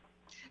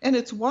 And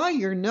it's why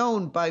you're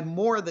known by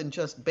more than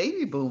just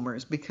baby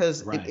boomers,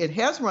 because right. it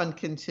has run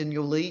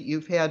continually.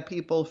 You've had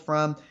people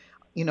from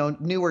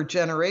newer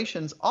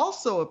generations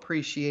also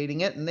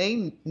appreciating it, and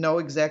they know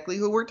exactly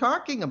who we're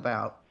talking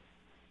about.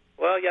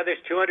 Well, yeah,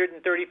 there's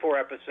 234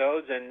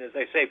 episodes, and as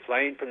I say,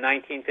 playing from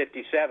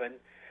 1957.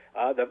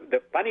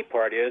 The funny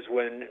part is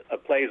when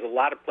it plays a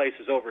lot of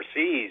places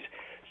overseas,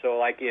 so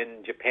like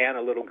in Japan,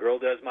 a little girl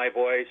does my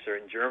voice, or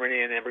in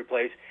Germany and every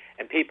place,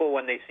 and people,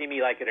 when they see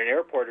me like at an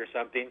airport or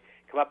something,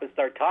 come up and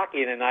start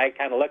talking, and I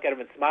kind of look at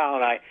them and smile,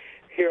 and I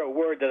hear a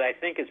word that I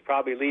think is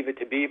probably Leave It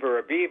to Beaver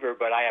or Beaver,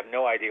 but I have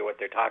no idea what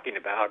they're talking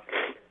about.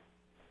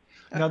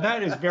 Now,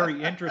 that is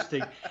very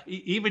interesting.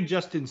 Even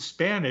just in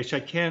Spanish, I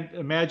can't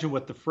imagine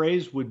what the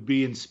phrase would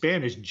be in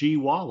Spanish, gee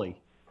Wally.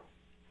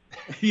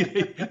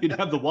 You'd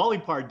have the Wally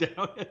part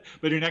down,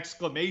 but an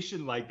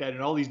exclamation like that in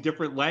all these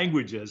different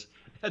languages.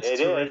 That's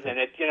terrific. And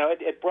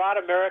it brought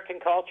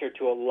American culture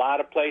to a lot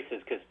of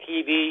places, because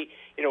TV,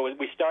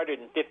 we started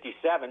in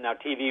 57. Now,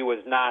 TV was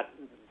not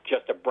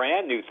just a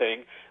brand new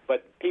thing,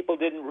 but people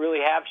didn't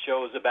really have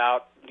shows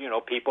about,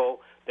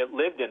 people that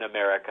lived in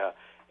America.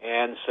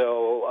 And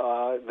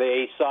so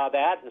they saw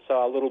that and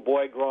saw a little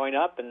boy growing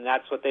up, and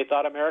that's what they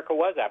thought America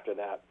was after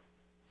that.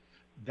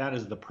 That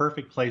is the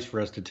perfect place for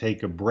us to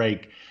take a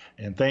break.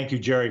 And thank you,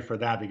 Jerry, for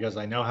that, because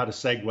I know how to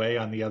segue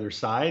on the other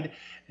side.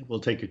 We'll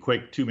take a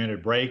quick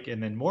 2-minute break,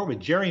 and then more with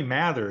Jerry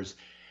Mathers.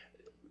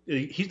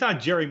 He's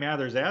not Jerry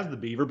Mathers as the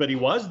Beaver, but he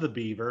was the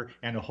Beaver,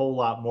 and a whole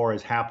lot more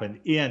has happened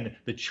in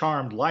the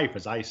charmed life,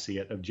 as I see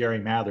it, of Jerry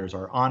Mathers,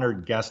 our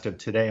honored guest of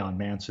today on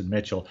Mantz and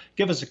Mitchell.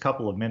 Give us a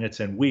couple of minutes,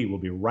 and we will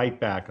be right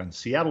back on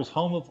Seattle's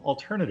home of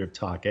alternative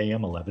talk,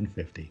 AM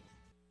 1150.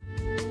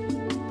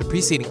 The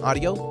preceding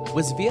audio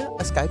was via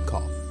a Skype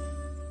call.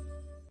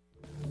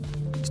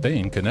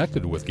 Staying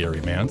connected with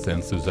Gary Mantz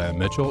and Suzanne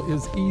Mitchell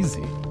is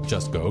easy.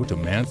 Just go to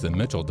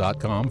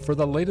mantzandmitchell.com for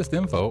the latest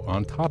info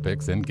on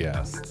topics and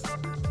guests.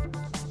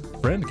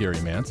 Friend Gary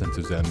Mantz and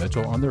Suzanne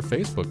Mitchell on their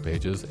Facebook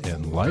pages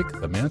and like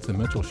the Mantz and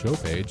Mitchell show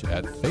page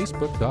at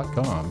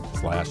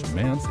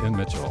facebook.com/Mantz and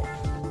Mitchell.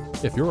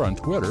 If you're on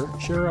Twitter,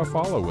 share a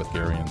follow with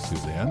Gary and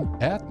Suzanne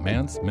at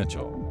Mantz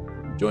Mitchell.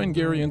 Join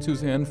Gary and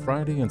Suzanne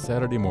Friday and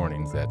Saturday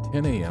mornings at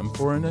 10 a.m.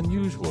 for an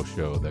unusual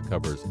show that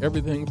covers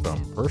everything from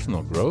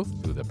personal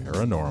growth to the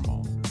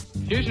paranormal.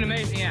 Here's an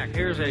amazing act.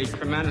 Here's a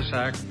tremendous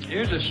act.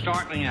 Here's a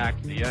startling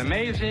act. The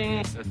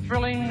amazing, the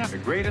thrilling, the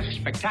greatest,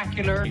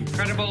 spectacular,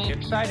 incredible,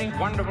 exciting,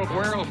 wonderful,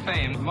 world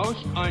fame,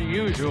 most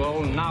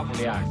unusual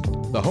novelty act.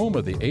 The home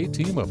of the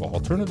A-Team of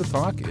Alternative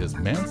Talk is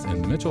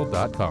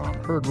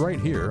mantsandmitchell.com. Heard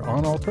right here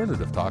on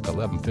Alternative Talk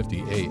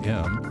 1150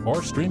 AM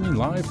or streaming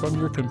live from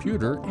your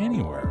computer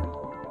anywhere.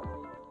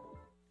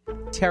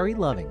 Terry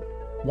Loving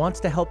wants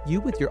to help you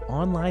with your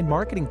online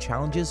marketing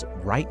challenges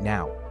right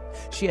now.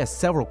 She has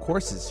several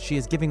courses she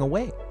is giving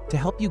away to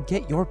help you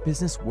get your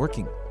business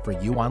working for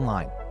you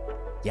online.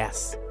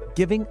 Yes,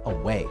 giving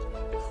away.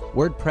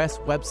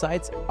 WordPress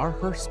websites are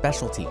her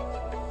specialty,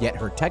 yet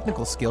her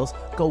technical skills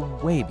go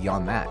way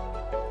beyond that.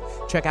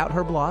 Check out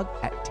her blog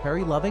at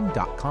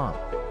terryloving.com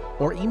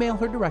or email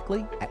her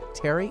directly at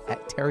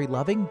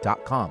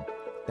terry@terryloving.com.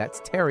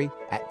 That's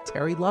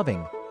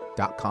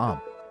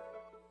terry@terryloving.com.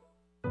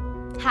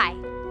 Hi,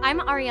 I'm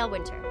Ariel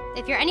Winter.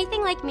 If you're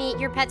anything like me,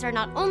 your pets are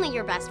not only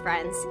your best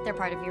friends, they're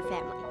part of your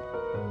family.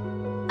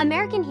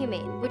 American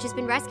Humane, which has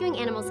been rescuing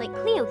animals like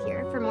Cleo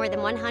here for more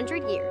than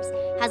 100 years,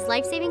 has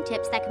life-saving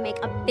tips that can make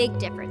a big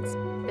difference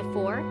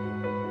before,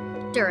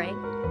 during,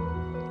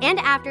 and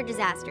after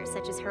disasters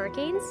such as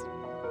hurricanes,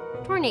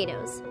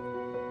 tornadoes,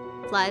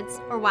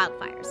 floods, or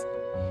wildfires.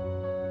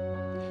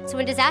 So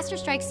when disaster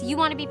strikes, you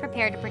want to be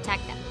prepared to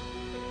protect them.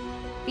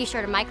 Be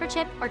sure to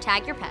microchip or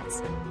tag your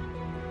pets.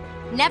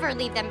 Never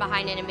leave them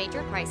behind in a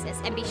major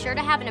crisis, and be sure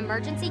to have an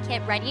emergency kit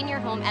ready in your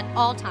home at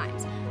all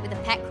times with a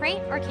pet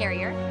crate or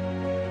carrier,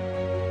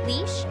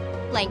 leash,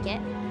 blanket,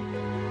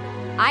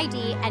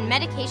 ID, and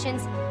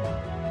medications,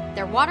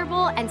 their water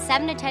bowl, and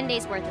 7 to 10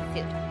 days worth of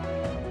food.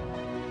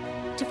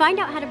 To find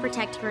out how to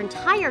protect your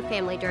entire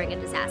family during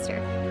a disaster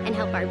and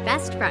help our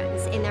best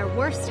friends in their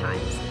worst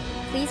times,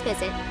 please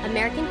visit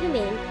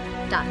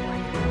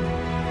AmericanHumane.org.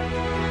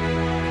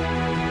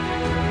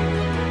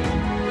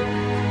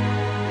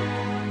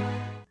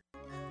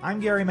 I'm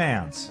Gary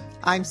Mantz.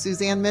 I'm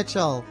Suzanne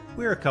Mitchell.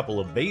 We're a couple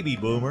of baby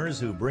boomers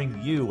who bring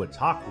you a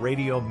talk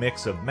radio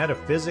mix of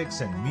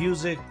metaphysics and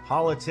music,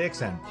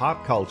 politics, and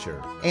pop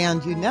culture.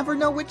 And you never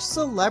know which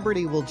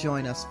celebrity will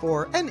join us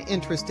for an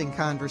interesting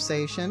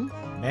conversation.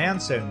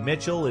 Mantz and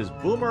Mitchell is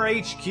Boomer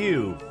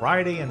HQ,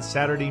 Friday and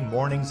Saturday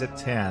mornings at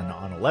 10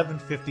 on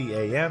 1150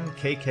 AM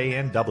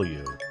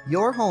KKNW.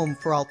 Your home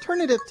for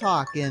alternative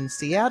talk in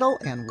Seattle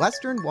and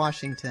Western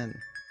Washington.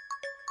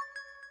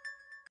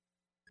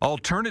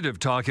 Alternative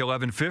Talk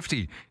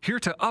 1150, here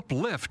to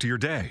uplift your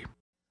day.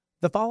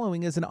 The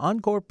following is an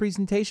encore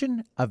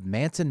presentation of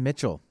Mantz and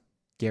Mitchell.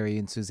 Gary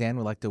and Suzanne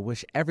would like to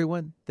wish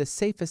everyone the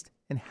safest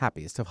and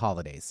happiest of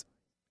holidays.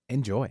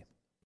 Enjoy.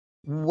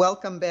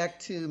 Welcome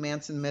back to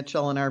Mantz and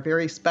Mitchell and our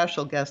very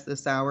special guest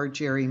this hour,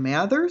 Jerry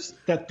Mathers.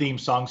 That theme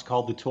song's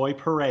called The Toy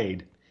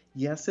Parade.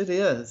 Yes, it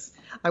is.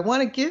 I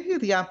want to give you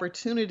the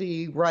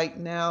opportunity right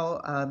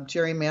now,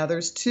 Jerry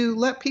Mathers, to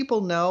let people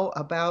know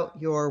about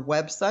your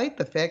website,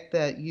 the fact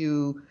that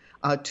you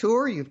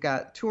tour, you've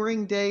got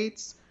touring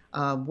dates,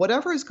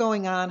 whatever is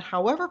going on,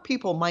 however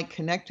people might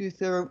connect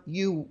with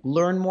you,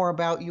 learn more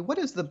about you. What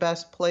is the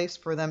best place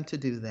for them to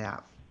do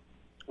that?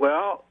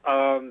 Well,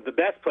 the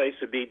best place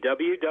would be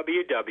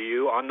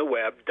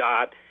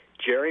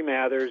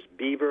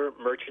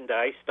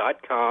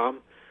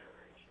www.jerrymathersbeavermerchandise.com.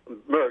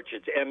 Merch,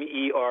 it's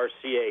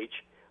MERCH.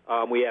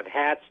 We have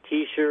hats,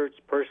 T-shirts,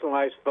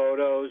 personalized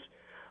photos,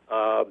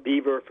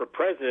 Beaver for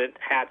President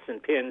hats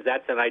and pins.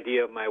 That's an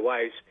idea of my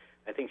wife's.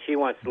 I think she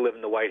wants to live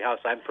in the White House.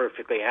 I'm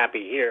perfectly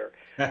happy here.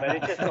 But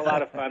it's just a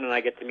lot of fun, and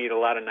I get to meet a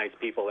lot of nice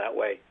people that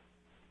way.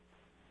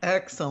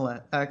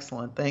 Excellent,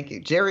 excellent. Thank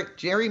you.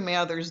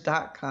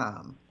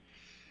 JerryMathers.com.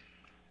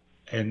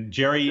 And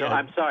Jerry... No,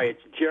 I'm sorry.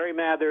 It's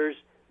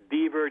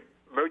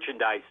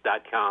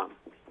JerryMathersBeaverMerchandise.com.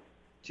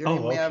 Jerry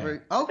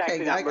Mathers. Okay. It's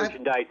actually not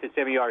merchandise. It's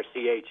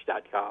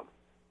MERCH.com.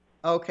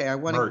 Okay, I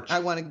want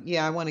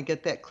to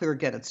get that clear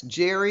again. It's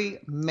Jerry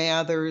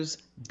Mathers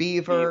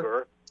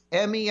Beaver,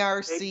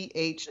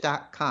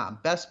 MERCH.com.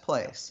 Best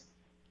place.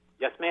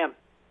 Yes, ma'am.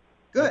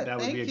 Good. That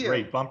would Thank be a you.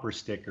 great bumper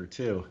sticker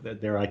too.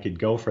 There, I could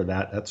go for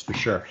that. That's for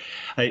sure.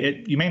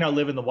 You may not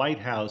live in the White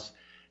House,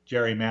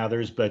 Jerry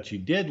Mathers, but you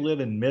did live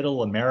in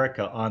Middle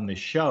America on the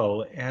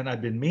show, and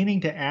I've been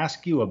meaning to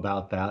ask you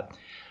about that.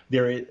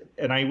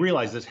 And I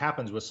realize this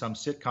happens with some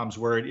sitcoms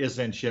where it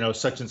isn't,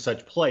 such and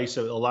such place.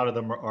 A lot of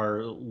them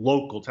are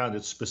local towns.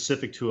 It's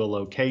specific to a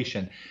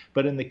location.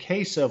 But in the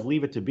case of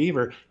Leave It to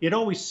Beaver, it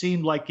always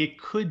seemed like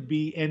it could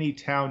be any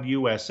town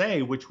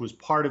USA, which was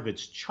part of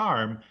its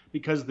charm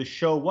because the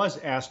show was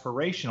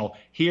aspirational.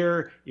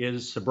 Here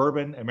is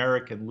suburban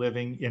American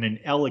living in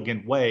an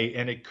elegant way,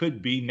 and it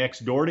could be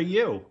next door to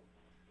you.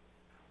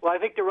 Well, I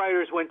think the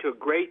writers went to a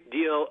great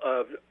deal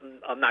of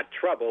not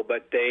trouble,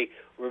 but they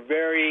were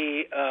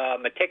very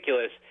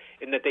meticulous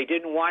in that they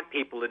didn't want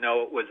people to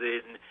know it was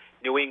in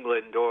New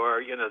England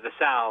or, the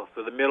South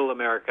or the Middle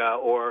America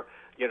or,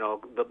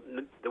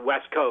 the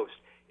West Coast.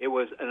 It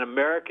was an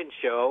American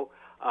show.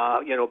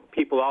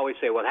 People always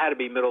say, well, it had to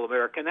be Middle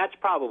America, and that's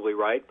probably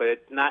right, but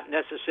it's not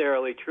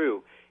necessarily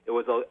true. It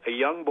was a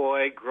young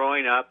boy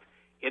growing up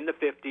in the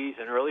 50s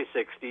and early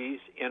 60s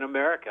in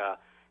America,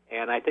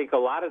 and I think a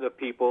lot of the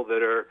people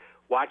that are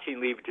watching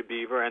Leave It to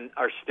Beaver and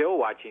are still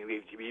watching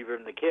Leave It to Beaver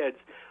and the kids,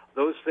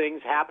 those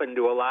things happen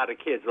to a lot of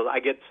kids. I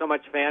get so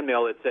much fan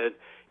mail that says,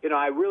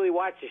 I really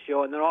watched the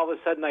show, and then all of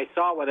a sudden I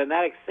saw one, and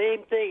that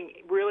same thing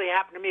really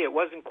happened to me. It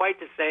wasn't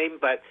quite the same,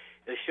 but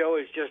the show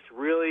is just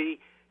really,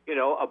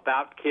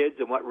 about kids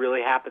and what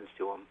really happens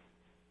to them.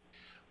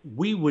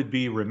 We would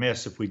be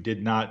remiss if we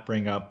did not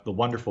bring up the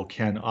wonderful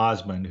Ken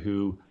Osmond,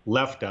 who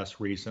left us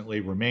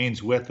recently,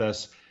 remains with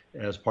us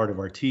as part of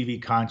our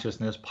TV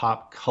consciousness,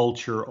 pop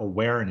culture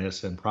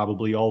awareness, and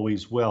probably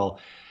always will.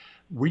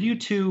 Were you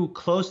two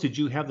close? Did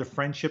you have the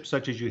friendship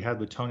such as you had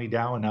with Tony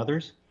Dow and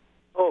others?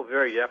 Oh,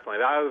 very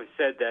definitely. I always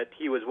said that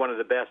he was one of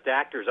the best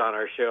actors on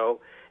our show.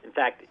 In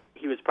fact,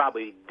 he was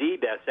probably the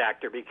best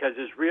actor because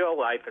his real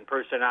life and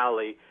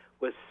personality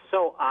was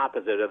so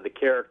opposite of the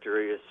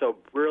character. He was so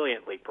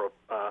brilliantly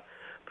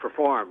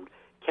performed.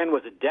 Ken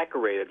was a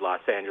decorated Los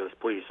Angeles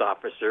police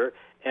officer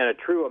and a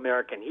true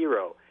American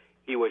hero.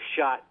 He was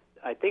shot,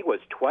 I think it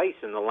was twice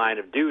in the line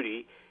of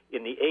duty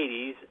in the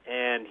 80s,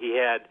 and he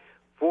had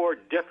 4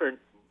 different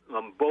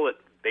bullet,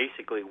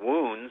 basically,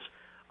 wounds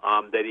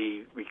that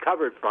he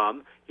recovered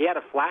from. He had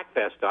a flak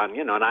vest on,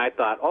 and I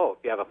thought,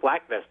 if you have a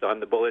flak vest on,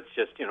 the bullets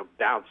just,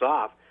 bounce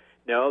off.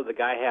 No, the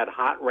guy had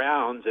hot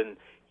rounds, and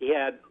he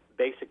had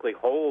basically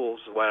holes,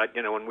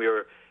 when we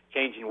were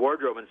changing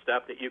wardrobe and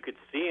stuff, that you could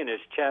see in his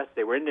chest.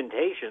 They were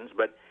indentations,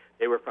 but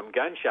they were from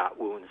gunshot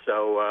wounds.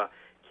 So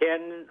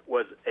Ken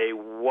was a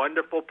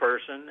wonderful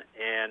person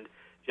and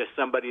just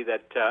somebody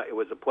that it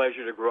was a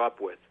pleasure to grow up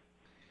with.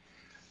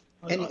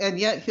 And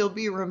yet he'll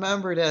be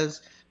remembered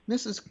as,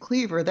 Mrs.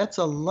 Cleaver, that's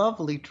a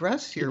lovely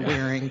dress you're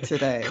wearing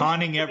today.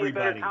 Conning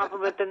everybody. A better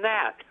compliment than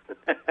that.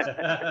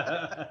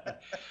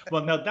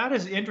 Well, now that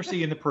is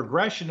interesting in the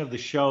progression of the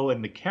show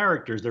and the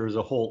characters. There was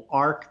a whole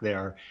arc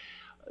there.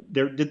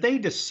 Did they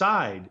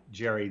decide,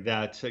 Jerry,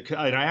 that,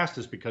 and I asked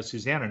this because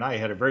Suzanne and I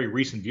had a very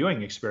recent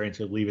viewing experience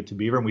of Leave It to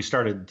Beaver, and we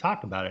started to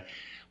talk about it.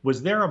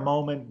 Was there a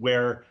moment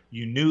where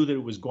you knew that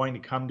it was going to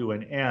come to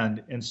an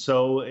end? And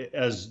so,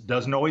 as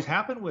doesn't always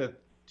happen with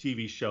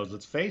TV shows,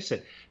 let's face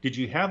it, did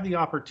you have the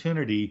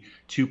opportunity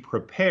to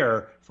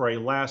prepare for a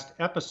last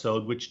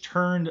episode which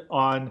turned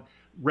on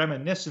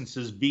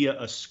reminiscences via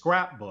a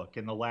scrapbook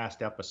in the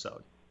last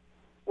episode?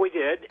 We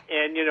did,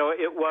 and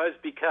it was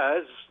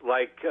because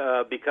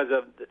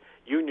of the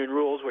union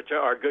rules, which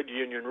are good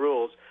union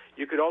rules,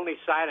 you could only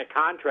sign a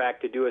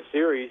contract to do a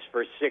series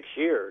for 6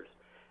 years,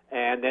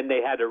 and then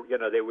they had to,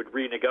 they would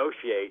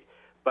renegotiate.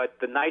 But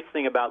the nice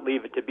thing about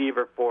Leave It to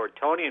Beaver for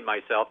Tony and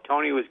myself,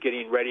 Tony was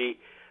getting ready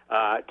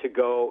to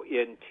go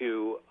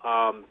into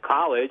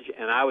college,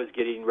 and I was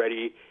getting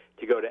ready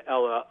to go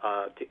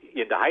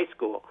into high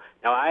school.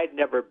 Now, I had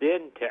never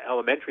been to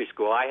elementary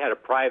school. I had a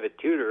private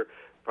tutor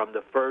from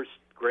the first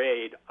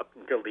grade up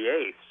until the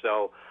 8th.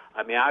 So,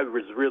 I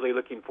was really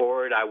looking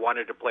forward. I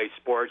wanted to play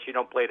sports. You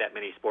don't play that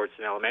many sports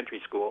in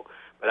elementary school,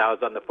 but I was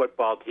on the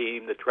football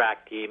team, the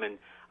track team, and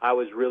I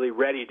was really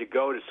ready to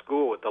go to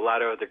school with a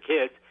lot of other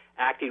kids.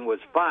 Acting was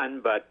fun,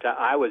 but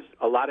I was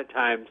a lot of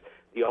times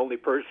the only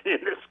person in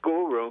the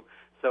schoolroom.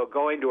 So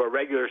going to a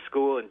regular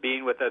school and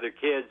being with other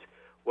kids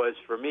was,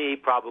 for me,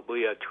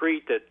 probably a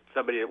treat that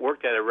somebody that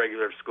worked at a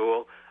regular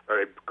school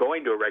or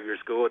going to a regular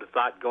school would have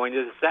thought going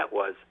to the set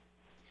was.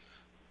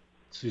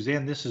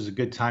 Suzanne, this is a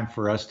good time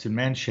for us to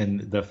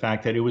mention the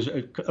fact that it was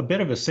a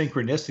bit of a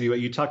synchronicity.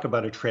 You talk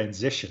about a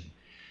transition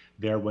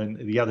there when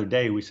the other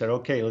day we said,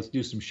 okay, let's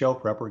do some show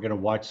prep. We're going to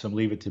watch some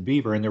Leave It to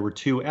Beaver. And there were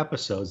 2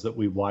 episodes that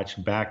we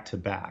watched back to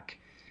back.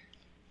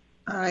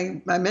 I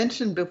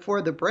mentioned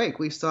before the break,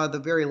 we saw the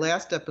very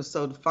last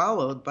episode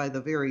followed by the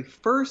very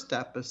first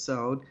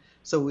episode.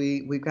 So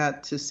we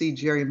got to see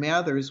Jerry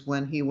Mathers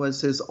when he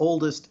was his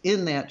oldest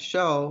in that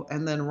show,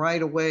 and then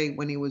right away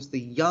when he was the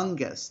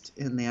youngest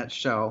in that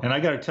show. And I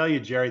got to tell you,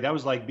 Jerry, that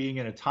was like being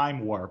in a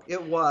time warp.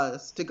 It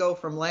was. To go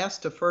from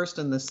last to first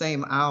in the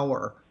same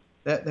hour.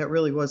 That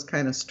really was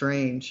kind of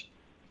strange.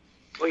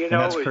 Well, it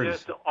was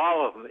just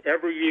all of them.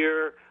 Every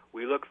year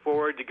we look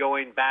forward to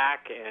going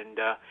back, and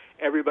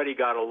everybody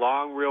got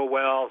along real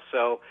well.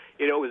 So,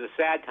 it was a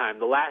sad time.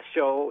 The last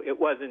show, it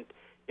wasn't,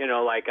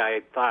 like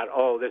I thought,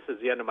 oh, this is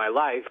the end of my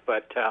life,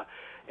 but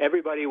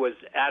everybody was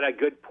at a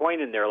good point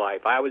in their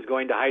life. I was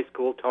going to high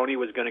school. Tony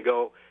was going to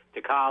go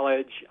to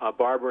college.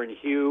 Barbara and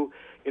Hugh,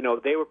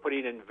 they were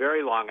putting in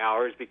very long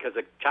hours because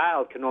a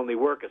child can only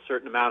work a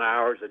certain amount of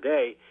hours a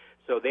day.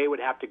 So they would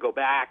have to go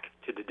back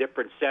to the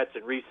different sets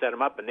and reset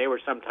them up, and they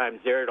were sometimes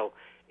there till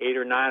 8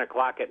 or 9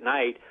 o'clock at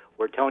night,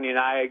 where Tony and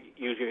I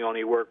usually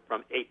only worked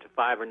from 8 to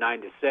 5 or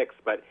 9 to 6.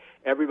 But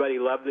everybody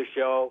loved the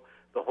show.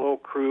 The whole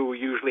crew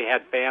usually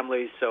had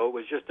families, so it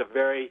was just a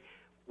very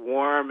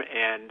warm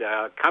and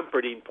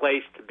comforting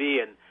place to be.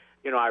 And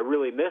I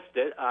really missed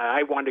it.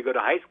 I wanted to go to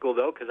high school,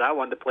 though, because I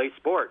wanted to play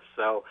sports.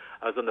 So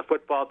I was on the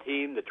football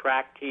team, the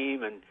track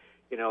team, and,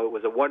 it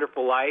was a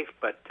wonderful life,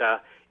 but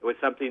it was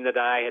something that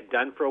I had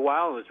done for a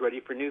while and was ready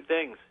for new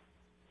things.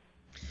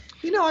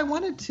 I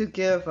wanted to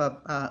give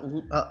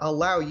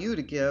allow you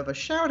to give a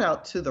shout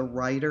out to the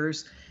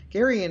writers.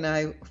 Gary and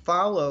I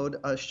followed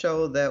a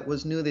show that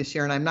was new this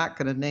year, and I'm not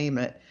going to name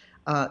it.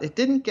 It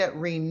didn't get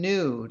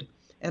renewed.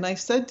 And I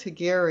said to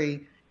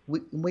Gary,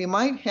 we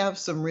might have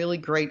some really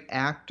great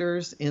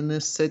actors in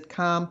this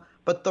sitcom,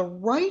 but the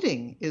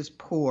writing is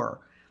poor.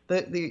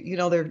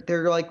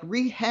 They're like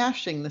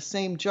rehashing the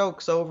same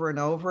jokes over and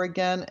over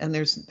again, and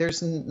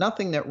there's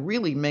nothing that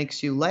really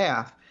makes you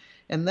laugh.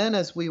 And then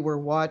as we were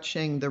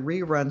watching the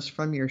reruns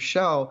from your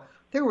show,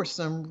 there were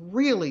some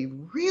really,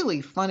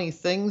 really funny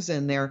things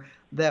in there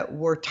that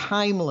were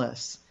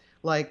timeless.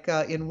 Like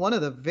in one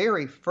of the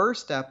very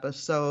first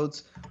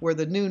episodes where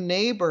the new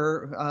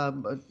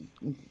neighbor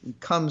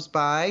comes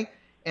by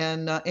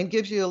and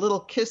gives you a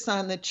little kiss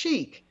on the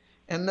cheek.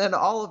 And then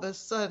all of a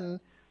sudden,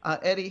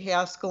 Eddie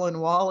Haskell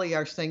and Wally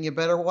are saying, you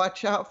better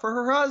watch out for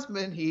her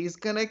husband. He's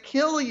going to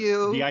kill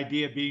you. The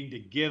idea being to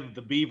give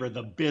the beaver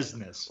the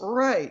business.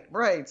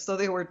 Right. So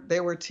they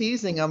were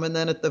teasing him. And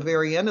then at the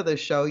very end of the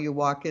show, you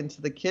walk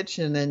into the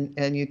kitchen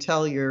and you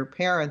tell your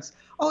parents,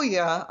 oh,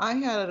 yeah, I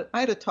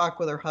had a talk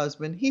with her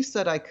husband. He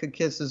said I could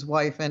kiss his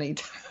wife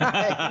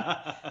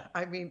anytime.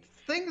 I mean,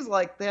 things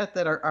like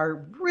that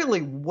are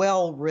really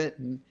well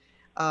written.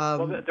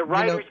 Well, the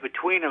writers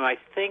between them, I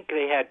think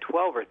they had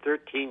 12 or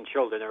 13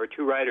 children. There were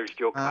two writers,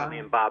 Joe Conley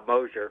and Bob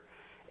Mosier,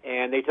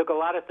 and they took a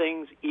lot of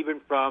things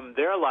even from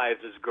their lives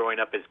as growing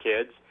up as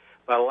kids,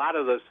 but a lot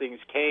of those things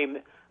came.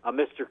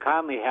 Mr.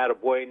 Conley had a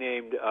boy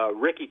named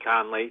Ricky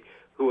Conley,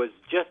 who was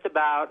just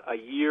about a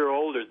year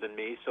older than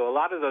me, so a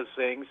lot of those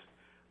things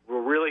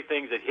were really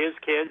things that his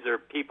kids or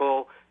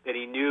people that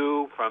he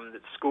knew from the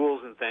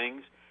schools and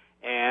things,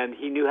 and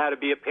he knew how to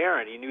be a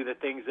parent. He knew the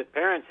things that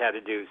parents had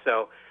to do.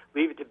 So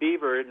Leave It to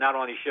Beaver not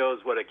only shows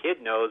what a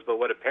kid knows, but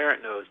what a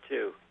parent knows,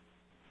 too.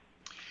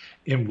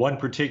 In one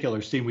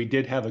particular scene, we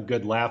did have a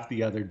good laugh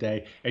the other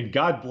day, and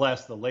God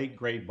bless the late,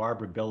 great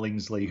Barbara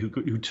Billingsley,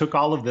 who took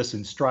all of this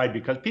in stride,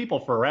 because people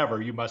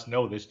forever, you must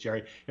know this,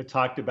 Jerry, have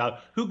talked about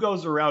who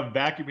goes around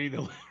vacuuming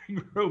the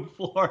living room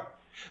floor.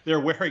 They're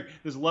wearing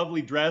this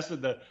lovely dress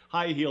and the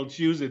high-heeled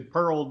shoes and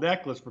pearl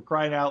necklace, for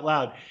crying out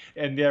loud.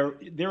 And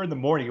they're in the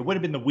morning. It would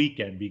have been the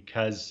weekend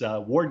because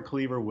Ward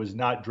Cleaver was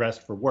not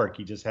dressed for work.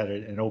 He just had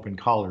an open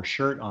collar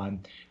shirt on.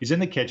 He's in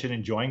the kitchen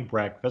enjoying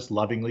breakfast,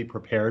 lovingly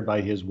prepared by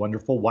his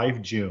wonderful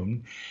wife,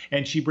 June.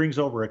 And she brings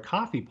over a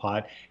coffee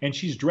pot, and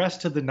she's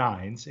dressed to the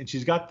nines, and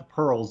she's got the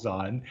pearls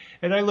on.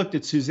 And I looked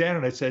at Suzanne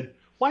and I said,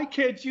 why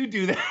can't you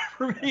do that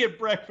for me at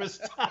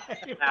breakfast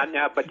time?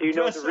 Now, but do you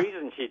know the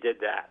reason she did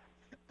that?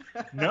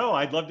 No,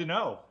 I'd love to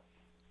know.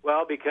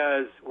 Well,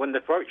 because when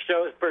the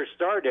show first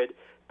started,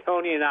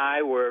 Tony and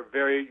I were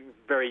very,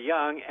 very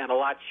young and a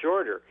lot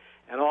shorter.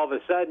 And all of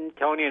a sudden,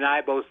 Tony and I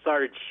both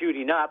started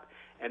shooting up,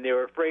 and they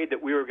were afraid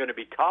that we were going to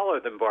be taller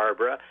than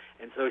Barbara.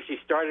 And so she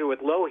started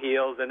with low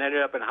heels and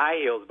ended up in high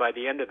heels by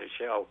the end of the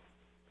show.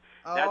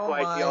 That's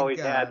why she always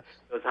had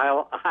those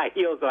high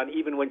heels on,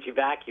 even when she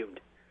vacuumed.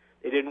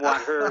 They didn't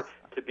want her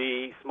to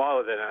be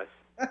smaller than us.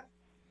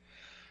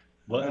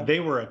 Well, they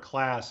were a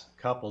class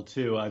couple,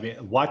 too. I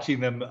mean, watching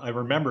them, I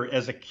remember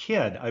as a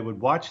kid, I would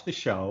watch the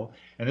show,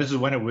 and this is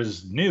when it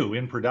was new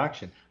in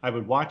production. I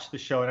would watch the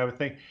show, and I would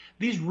think,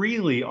 these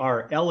really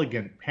are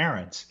elegant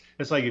parents.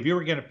 It's like if you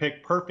were going to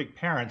pick perfect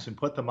parents and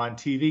put them on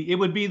TV, it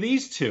would be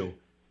these two.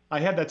 I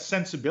had that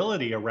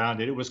sensibility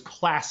around it. It was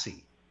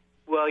classy.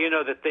 Well,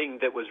 the thing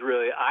that was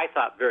really, I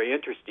thought, very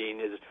interesting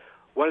is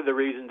one of the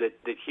reasons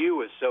that Hugh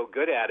was so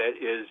good at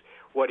it is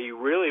what he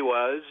really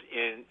was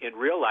in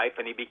real life,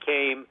 and he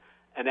became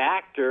an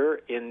actor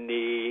in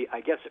the,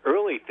 I guess,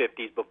 early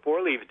 50s,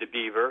 before Leave It to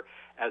Beaver,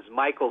 as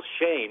Michael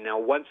Shane. Now,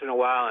 once in a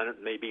while, on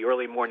maybe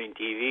early morning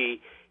TV,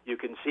 you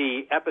can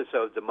see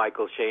episodes of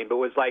Michael Shane, but it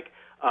was like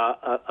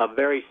a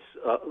very,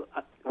 it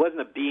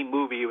wasn't a B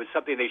movie, it was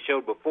something they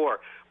showed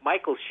before.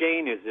 Michael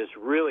Shane is this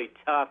really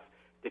tough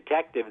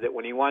detective that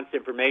when he wants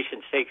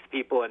information, shakes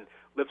people and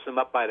lifts them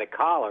up by the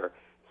collar.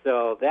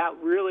 So that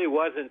really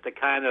wasn't the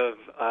kind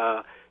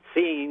of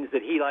scenes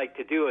that he liked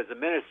to do as a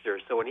minister.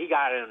 So when he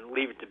got in and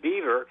Leave It to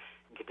Beaver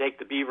and could take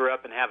the beaver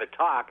up and have a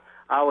talk,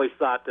 I always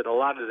thought that a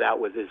lot of that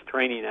was his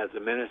training as a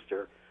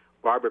minister.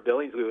 Barbara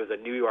Billingsley was a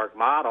New York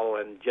model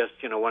and just,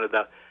 one of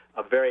a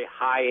very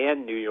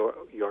high-end New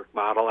York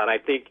model. And I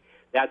think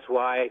that's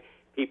why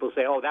people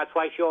say, oh, that's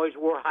why she always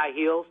wore high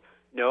heels.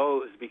 No, it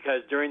was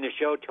because during the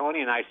show,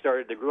 Tony and I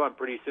started to grow, and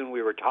pretty soon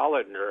we were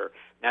taller than her.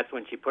 And that's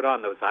when she put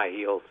on those high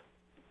heels.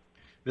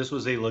 This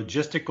was a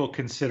logistical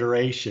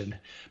consideration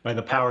by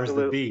the powers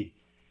that be.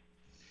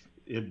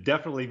 It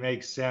definitely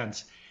makes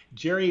sense.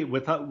 Jerry,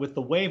 with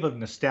the wave of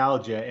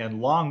nostalgia,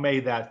 and long may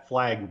that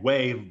flag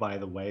wave, by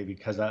the way,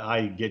 because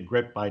I get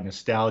gripped by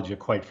nostalgia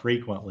quite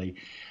frequently.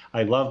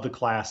 I love the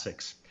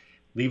classics.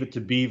 Leave It to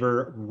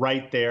Beaver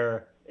right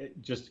there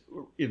just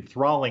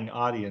enthralling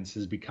audience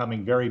is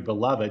becoming very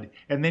beloved.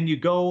 And then you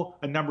go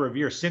a number of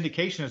years,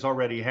 syndication is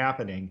already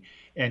happening.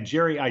 And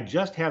Jerry, I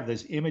just have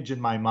this image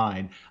in my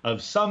mind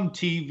of some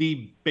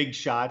TV big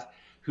shot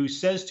who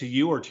says to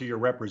you or to your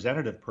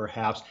representative,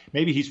 perhaps,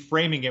 maybe he's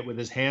framing it with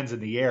his hands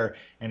in the air,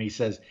 and he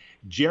says,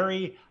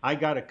 Jerry, I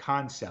got a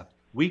concept.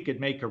 We could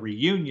make a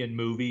reunion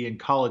movie and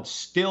call it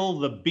Still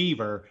the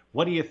Beaver.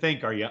 What do you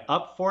think? Are you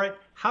up for it?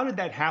 How did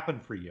that happen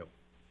for you?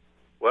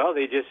 Well,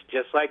 they just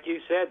like you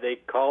said, they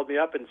called me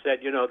up and said,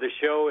 the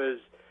show is,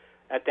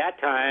 at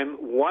that time,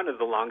 one of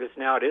the longest.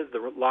 Now it is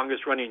the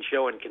longest running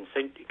show in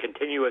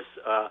continuous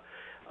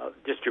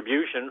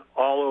distribution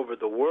all over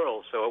the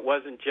world. So it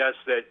wasn't just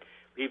that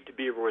Leave to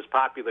Beaver was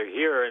popular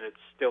here and it's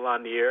still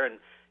on the air, and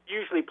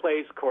usually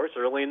plays, of course,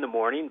 early in the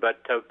morning, but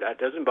that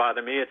doesn't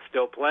bother me. It's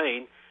still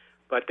playing.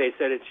 But they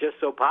said it's just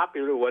so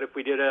popular, what if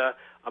we did a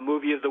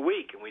movie of the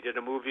week? And we did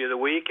a movie of the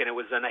week, and it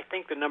was, I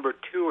think, the number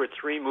 2 or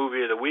 3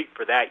 movie of the week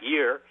for that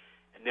year.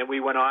 And then we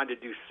went on to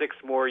do 6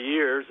 more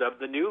years of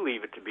the new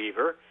Leave It to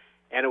Beaver.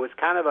 And it was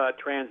kind of a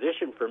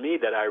transition for me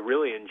that I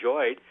really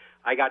enjoyed.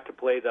 I got to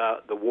play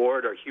the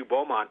Ward or Hugh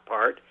Beaumont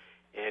part,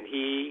 and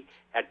he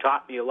had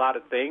taught me a lot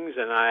of things,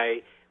 and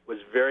I was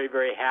very,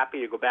 very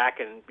happy to go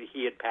back, and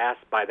he had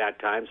passed by that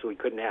time, so we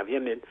couldn't have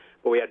him in.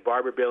 But we had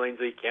Barbara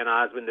Billingsley, Ken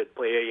Osmond that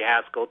played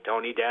Haskell,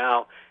 Tony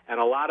Dow, and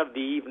a lot of the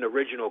even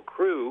original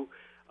crew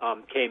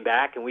came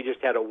back, and we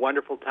just had a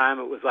wonderful time.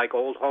 It was like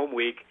old home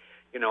week,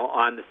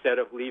 on the set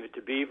of Leave It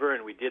to Beaver,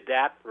 and we did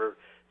that for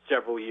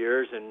several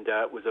years, and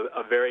it was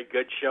a very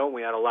good show.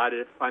 We had a lot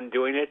of fun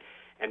doing it,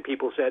 and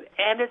people said,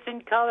 and it's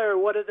in color.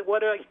 What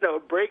a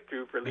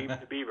breakthrough for Leave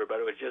It to Beaver, but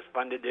it was just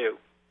fun to do.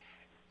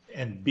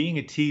 And being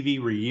a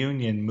TV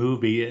reunion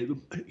movie,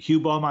 Hugh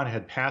Beaumont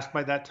had passed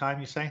by that time,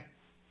 you say?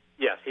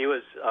 Yes, he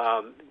was,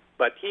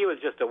 but he was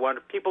just a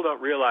wonderful. People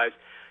don't realize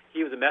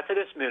he was a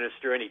Methodist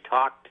minister, and he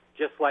talked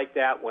just like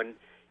that when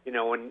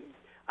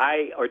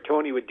I or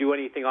Tony would do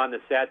anything on the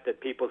set that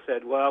people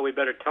said, well, we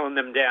better tone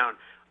them down.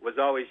 It was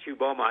always Hugh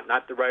Beaumont,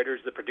 not the writers,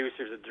 the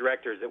producers, the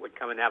directors that would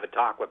come and have a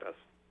talk with us.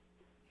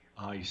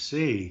 I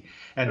see.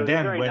 And it was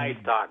then a very nice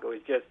talk. It was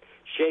just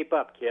shape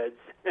up, kids.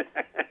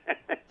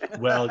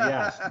 Well,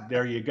 yes,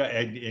 there you go.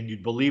 And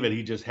you'd believe it.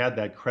 He just had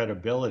that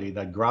credibility,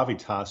 that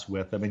gravitas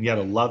with him, and yet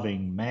a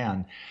loving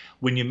man.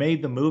 When you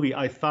made the movie,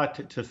 I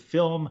thought to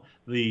film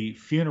the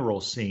funeral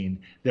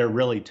scene there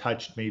really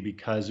touched me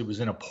because it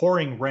was in a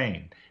pouring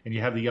rain and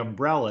you have the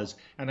umbrellas.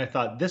 And I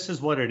thought, this is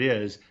what it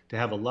is to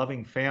have a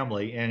loving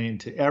family, and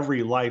into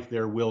every life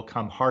there will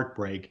come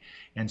heartbreak.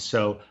 And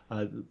so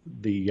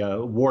the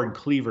Ward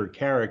Cleaver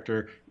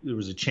character, there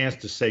was a chance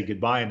to say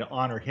goodbye and to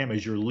honor him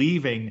as you're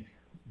leaving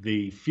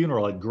the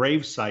funeral at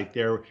gravesite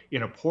there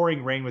in a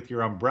pouring rain with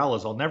your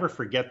umbrellas. I'll never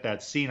forget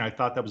that scene. I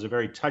thought that was a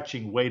very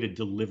touching way to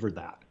deliver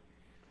that.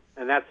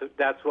 And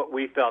that's what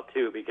we felt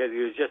too, because he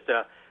was just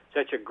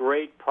such a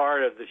great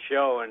part of the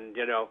show. And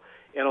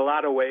in a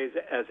lot of ways,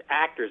 as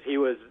actors, he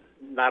was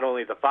not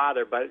only the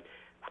father, but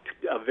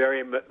a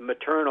very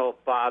maternal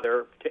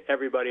father to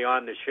everybody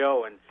on the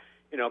show, and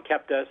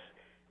kept us.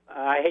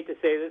 I hate to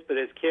say this, but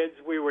as kids,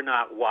 we were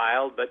not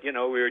wild, but we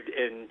were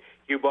in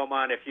Hugh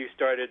Beaumont. If you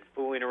started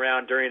fooling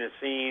around during a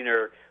scene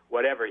or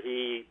whatever,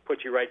 he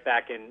put you right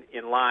back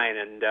in line,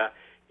 and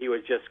he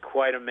was just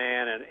quite a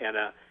man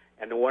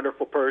and a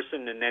wonderful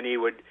person. And then he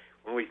would,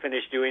 when we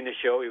finished doing the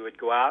show, he would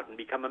go out and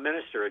become a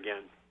minister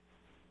again.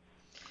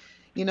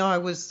 I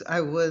was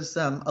a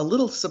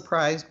little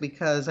surprised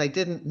because I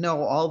didn't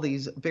know all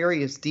these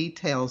various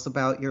details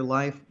about your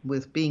life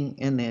with being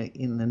in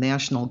the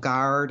National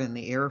Guard and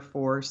the Air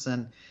Force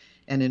and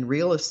in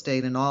real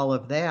estate and all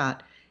of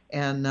that.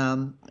 And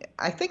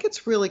I think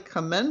it's really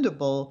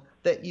commendable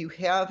that you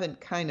haven't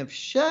kind of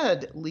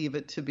shed Leave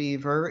It to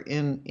Beaver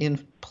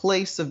in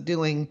place of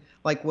doing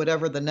like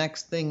whatever the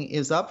next thing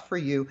is up for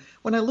you.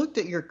 When I looked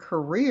at your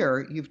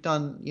career, you've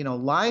done,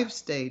 live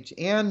stage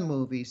and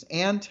movies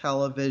and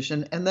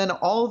television, and then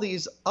all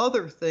these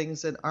other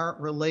things that aren't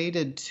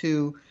related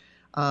to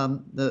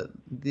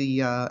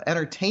the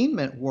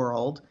entertainment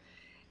world.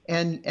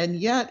 And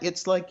yet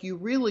it's like you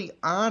really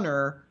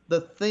honor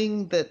the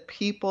thing that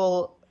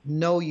people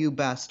know you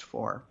best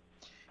for.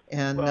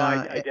 And well,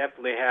 I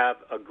definitely have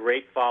a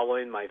great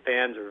following. My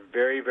fans are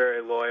very,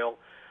 very loyal.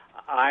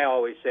 I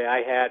always say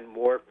I had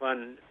more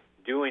fun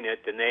doing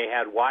it than they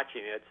had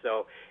watching it.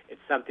 So it's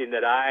something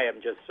that I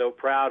am just so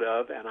proud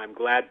of, and I'm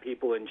glad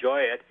people enjoy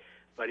it.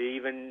 But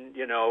even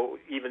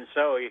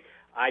so,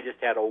 I just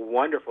had a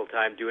wonderful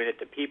time doing it.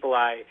 The people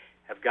I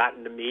have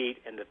gotten to meet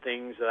and the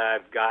things that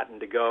I've gotten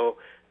to go,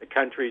 the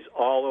countries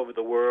all over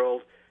the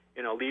world.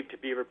 Leave to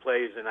Beaver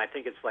plays, and I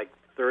think it's like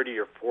 30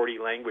 or 40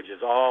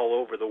 languages all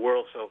over the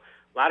world. So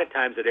a lot of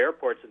times at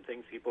airports and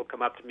things, people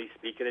come up to me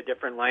speaking a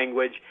different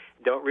language,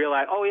 don't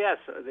realize, oh, yes,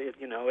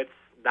 it's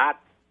not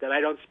that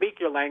I don't speak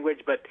your language,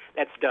 but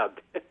that's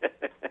dubbed.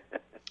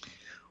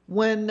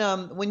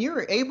 When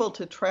you're able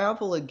to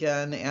travel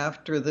again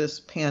after this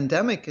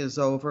pandemic is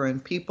over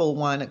and people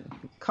want to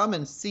come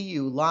and see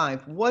you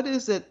live, what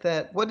is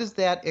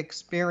that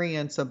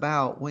experience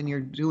about when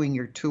you're doing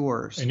your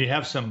tours? And you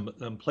have some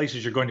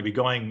places you're going to be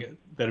going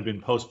that have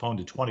been postponed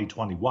to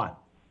 2021.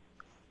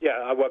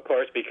 Yeah, well, of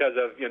course, because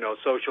of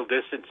social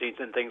distancing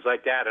and things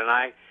like that, and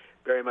I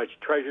very much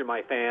treasure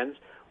my fans.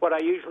 What I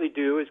usually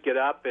do is get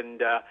up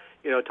and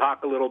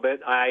talk a little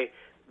bit. I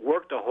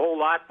worked a whole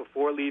lot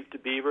before Leave to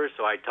Beaver,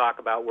 so I talk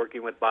about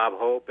working with Bob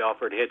Hope,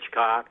 Alfred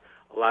Hitchcock,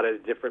 a lot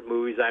of the different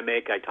movies I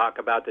make. I talk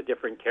about the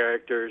different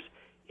characters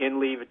in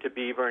Leave It to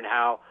Beaver and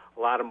how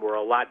a lot of them were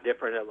a lot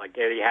different, like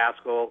Eddie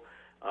Haskell.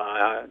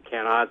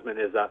 Ken Osmond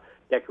is a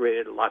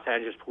decorated Los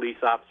Angeles police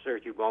officer.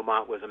 Hugh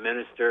Beaumont was a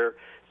minister.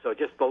 So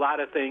just a lot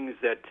of things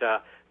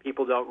that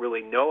people don't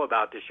really know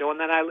about the show.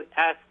 And then I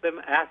ask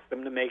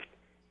them to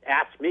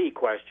ask me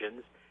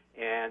questions.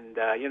 And,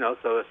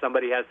 so if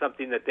somebody has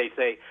something that they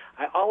say,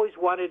 I always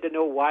wanted to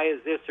know why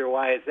is this or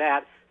why is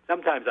that,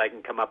 sometimes I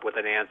can come up with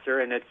an answer.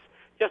 And it's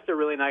just a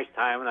really nice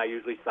time. And I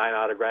usually sign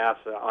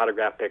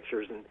autograph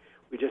pictures, and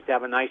we just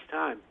have a nice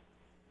time.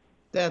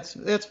 That's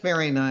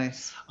very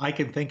nice. I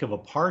can think of a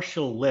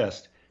partial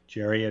list,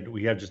 Jerry, and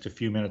we have just a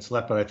few minutes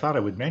left, but I thought I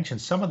would mention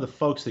some of the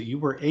folks that you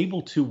were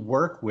able to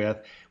work with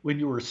when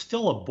you were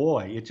still a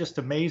boy. It just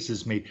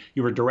amazes me.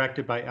 You were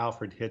directed by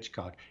Alfred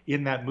Hitchcock.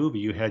 In that movie,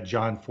 you had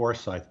John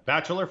Forsythe,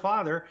 bachelor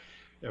father.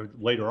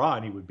 Later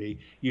on, he would be.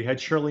 You had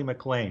Shirley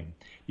MacLaine.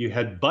 You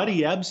had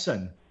Buddy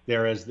Ebsen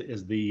there as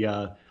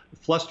the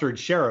flustered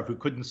sheriff who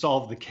couldn't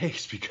solve the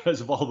case because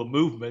of all the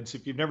movements.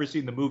 If you've never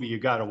seen the movie, you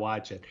got to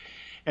watch it.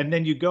 And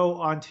then you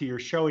go onto your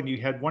show and you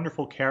had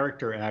wonderful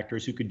character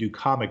actors who could do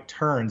comic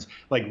turns,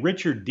 like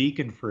Richard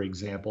Deacon, for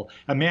example,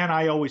 a man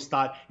I always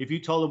thought if you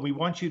told him we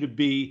want you to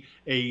be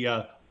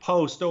a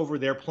post over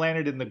there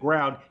planted in the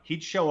ground,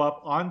 he'd show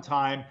up on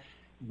time,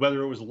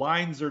 whether it was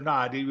lines or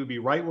not. He would be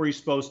right where he's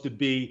supposed to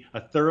be, a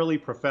thoroughly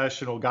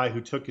professional guy who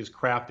took his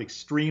craft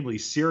extremely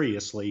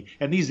seriously.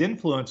 And these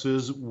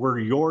influences were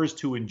yours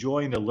to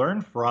enjoy and to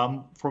learn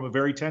from a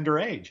very tender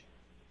age.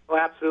 Oh,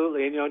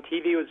 absolutely. And,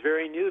 TV was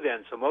very new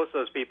then, so most of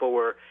those people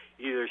were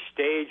either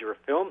stage or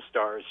film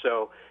stars.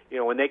 So,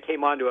 when they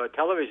came onto a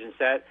television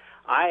set,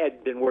 I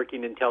had been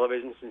working in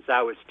television since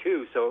I was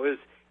 2, so it was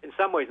in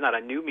some ways not a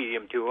new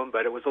medium to them,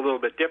 but it was a little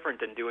bit different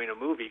than doing a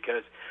movie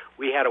because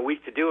we had a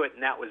week to do it,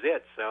 and that was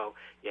it. So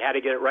you had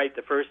to get it right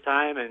the first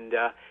time, and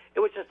it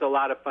was just a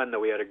lot of fun,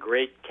 though. We had a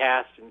great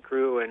cast and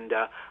crew, and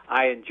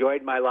I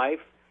enjoyed my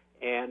life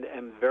and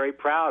am very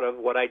proud of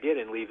what I did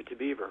in Leave It to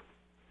Beaver.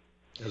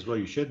 As well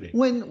you should be.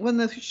 When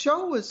the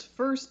show was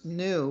first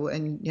new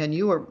and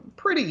you were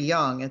pretty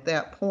young at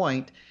that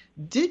point,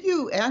 did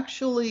you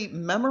actually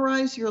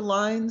memorize your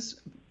lines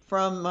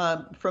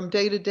from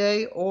day to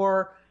day,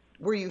 or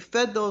were you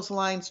fed those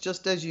lines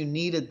just as you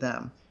needed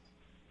them?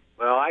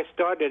 Well, I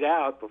started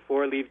out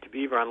before Leave to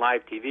Beaver on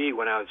live TV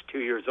when I was 2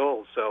 years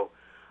old, so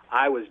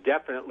I was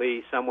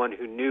definitely someone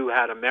who knew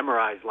how to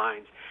memorize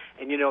lines.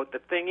 And,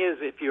 the thing is,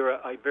 if you're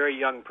a very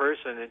young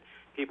person and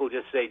people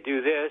just say,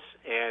 do this,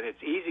 and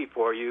it's easy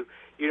for you,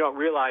 you don't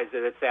realize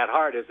that it's that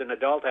hard. As an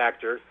adult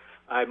actor,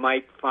 I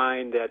might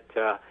find that,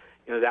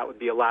 that would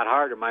be a lot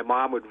harder. My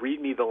mom would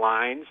read me the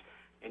lines,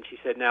 and she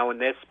said, now when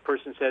this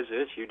person says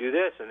this, you do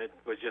this. And it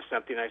was just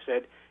something I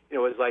said, it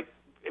was like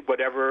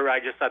whatever, I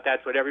just thought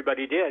that's what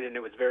everybody did, and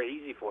it was very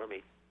easy for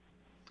me.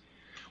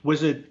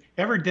 Was it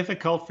ever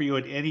difficult for you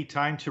at any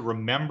time to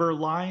remember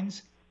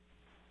lines?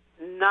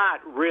 Not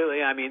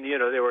really. I mean,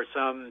 there were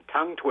some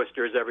tongue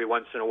twisters every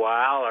once in a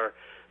while, or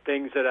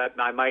things that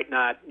I might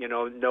not,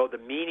 know the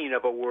meaning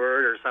of a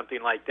word or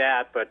something like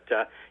that. But,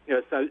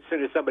 as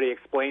soon as somebody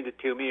explained it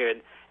to me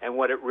and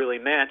what it really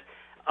meant,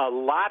 a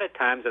lot of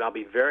times, and I'll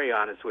be very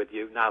honest with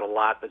you, not a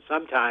lot, but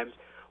sometimes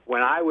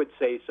when I would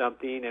say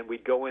something and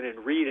we'd go in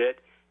and read it,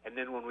 and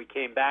then when we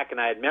came back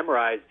and I had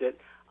memorized it,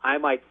 I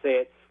might say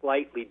it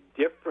slightly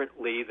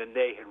differently than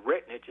they had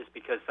written it, just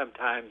because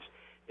sometimes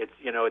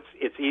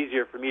it's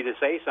easier for me to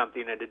say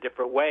something in a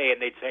different way,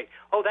 and they'd say,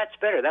 oh, that's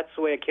better. That's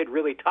the way a kid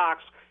really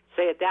talks.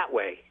 Say it that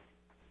way.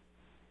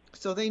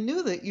 So they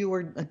knew that you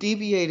were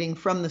deviating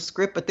from the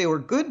script, but they were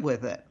good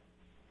with it.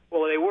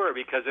 Well, they were,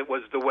 because it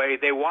was the way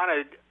they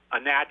wanted a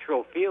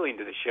natural feeling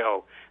to the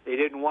show. They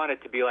didn't want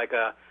it to be like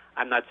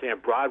I'm not saying a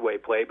Broadway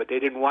play, but they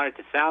didn't want it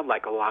to sound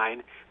like a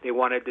line. They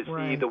wanted to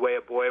see the way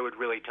a boy would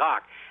really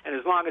talk. And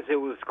as long as it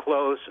was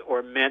close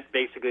or meant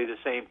basically the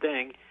same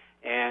thing,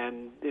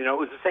 and, it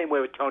was the same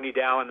way with Tony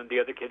Dow and the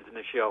other kids in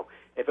the show.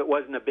 If it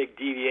wasn't a big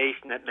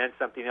deviation that meant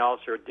something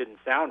else or it didn't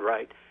sound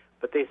right,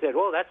 but they said,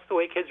 well, that's the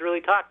way kids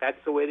really talk.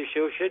 That's the way the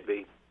show should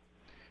be.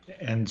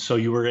 And so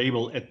you were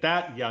able, at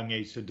that young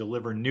age, to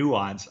deliver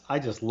nuance. I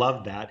just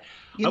love that.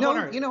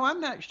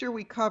 I'm not sure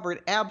we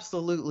covered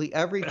absolutely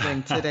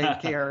everything today,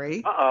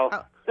 Gary.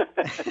 Uh-oh.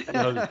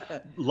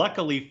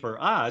 Luckily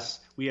for us,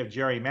 we have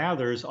Jerry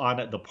Mathers on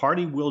it. The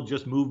party will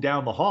just move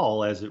down the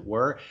hall, as it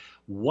were.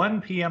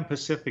 1 p.m.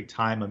 Pacific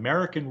time,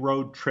 American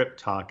Road Trip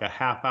Talk, a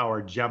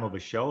half-hour gem of a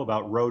show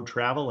about road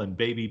travel and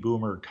baby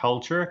boomer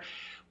culture.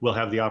 We'll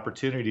have the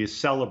opportunity to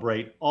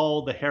celebrate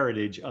all the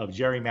heritage of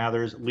Jerry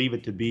Mathers, Leave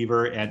It to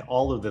Beaver, and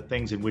all of the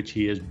things in which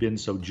he has been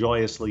so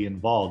joyously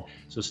involved.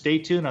 So stay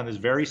tuned on this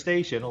very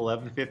station,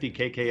 1150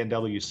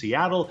 KKNW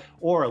Seattle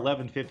or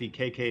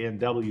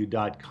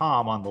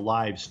 1150kknw.com on the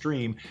live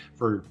stream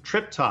for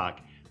Trip Talk.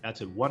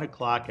 That's at 1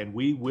 o'clock, and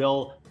we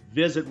will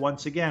visit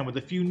once again with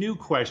a few new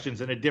questions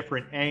and a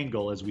different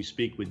angle as we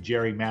speak with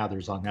Jerry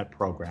Mathers on that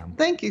program.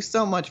 Thank you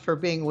so much for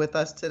being with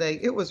us today.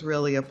 It was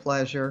really a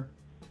pleasure.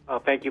 Oh,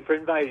 thank you for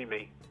inviting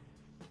me.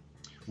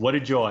 What a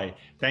joy.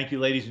 Thank you,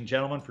 ladies and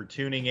gentlemen, for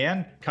tuning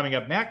in. Coming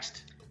up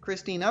next,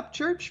 Christine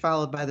Upchurch,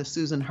 followed by the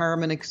Susan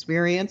Harmon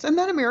Experience, and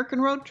then American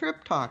Road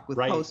Trip Talk with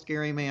host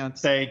Gary Mantz.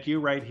 Thank you,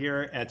 right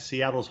here at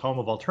Seattle's home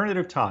of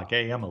alternative talk,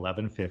 AM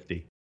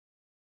 1150.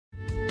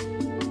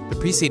 The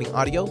preceding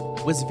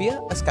audio was via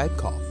a Skype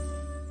call.